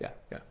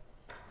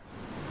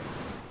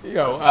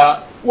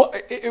 Yeah. Well,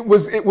 it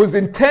was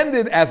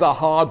intended as a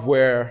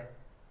hardware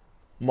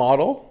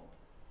model.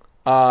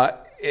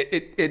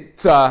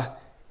 It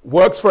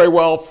works very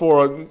well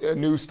for a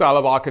new style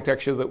of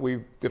architecture that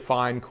we've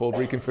defined called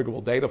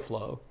reconfigurable data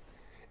flow.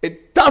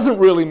 It doesn't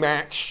really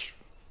match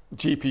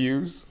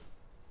GPUs.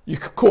 You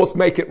could, of course,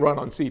 make it run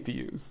on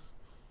CPUs.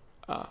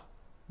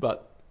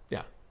 But,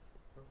 yeah.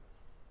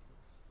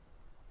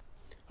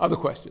 Other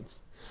questions?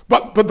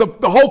 But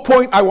the whole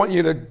point I want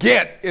you to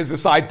get is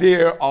this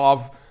idea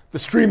of the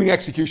streaming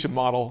execution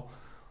model,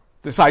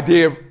 this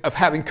idea of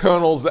having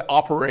kernels that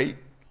operate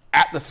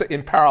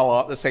in parallel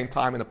at the same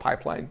time in a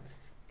pipeline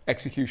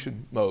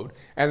execution mode,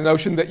 and the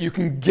notion that you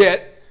can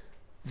get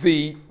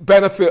the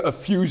benefit of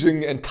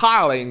fusing and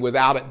tiling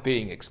without it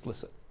being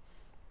explicit.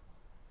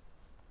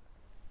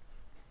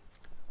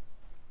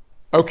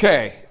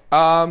 Okay.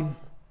 So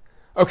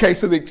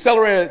the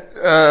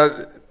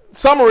accelerator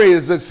summary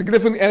is that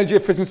significant energy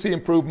efficiency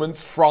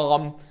improvements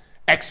from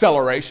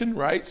acceleration,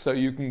 right? So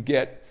you can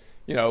get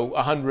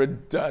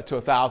 100 to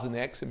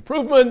 1,000x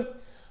improvement.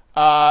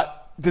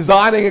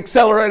 Designing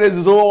accelerators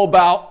is all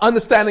about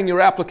understanding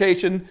your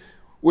application,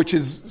 which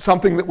is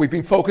something that we've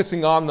been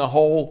focusing on the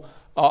whole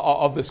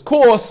of this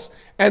course,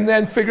 and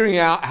then figuring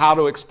out how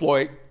to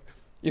exploit,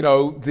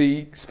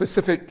 the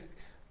specific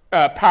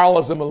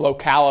parallelism and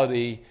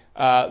locality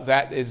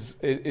that is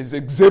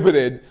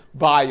exhibited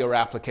by your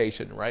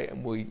application, right?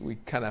 And we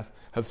kind of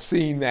have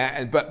seen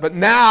that. But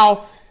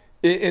now,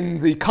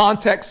 in the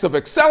context of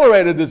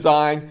accelerated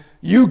design,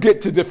 you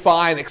get to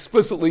define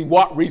explicitly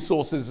what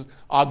resources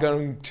are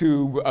going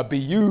to be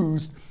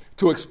used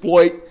to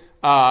exploit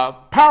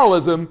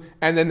parallelism,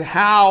 and then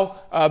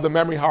how the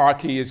memory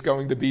hierarchy is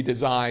going to be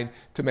designed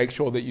to make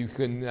sure that you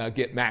can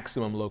get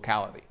maximum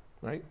locality,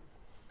 right?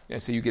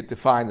 And so you get to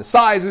define the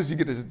sizes, you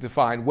get to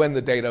define when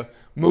the data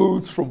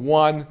moves from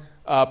one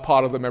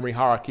part of the memory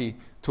hierarchy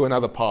to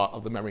another part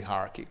of the memory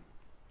hierarchy.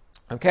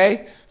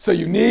 Okay? So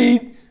you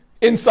need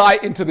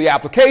insight into the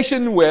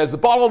application. Where's the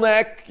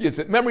bottleneck? Is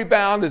it memory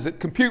bound? Is it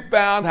compute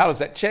bound? How does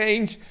that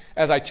change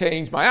as I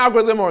change my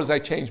algorithm or as I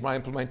change my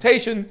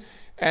implementation?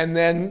 And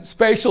then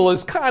spatial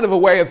is kind of a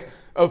way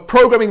of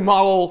programming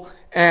model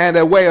and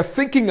a way of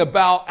thinking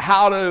about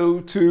how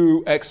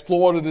to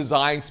explore the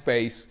design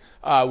space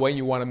when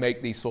you want to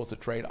make these sorts of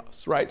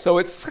trade-offs, right? So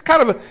it's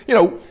kind of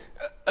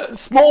a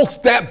small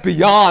step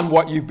beyond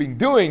what you've been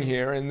doing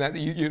here, in that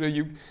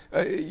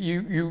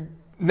you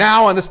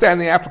now understand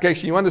the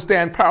application, you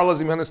understand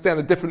parallelism, you understand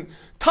the different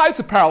types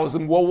of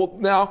parallelism. Well,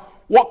 now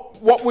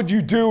what would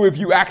you do if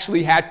you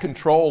actually had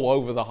control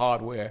over the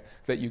hardware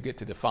that you get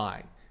to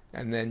define?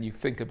 And then you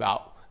think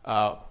about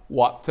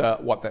what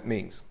that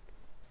means.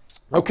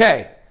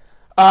 Okay,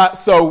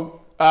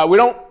 so we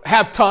don't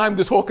have time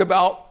to talk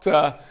about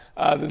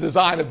the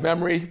design of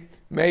memory.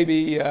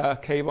 Maybe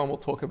Kayvon will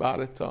talk about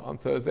it on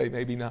Thursday,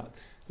 maybe not.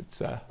 It's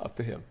up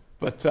to him.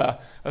 But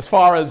as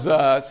far as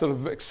sort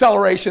of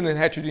acceleration and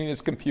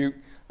heterogeneous compute,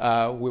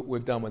 we're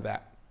done with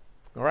that.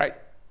 All right,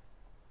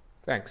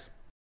 thanks.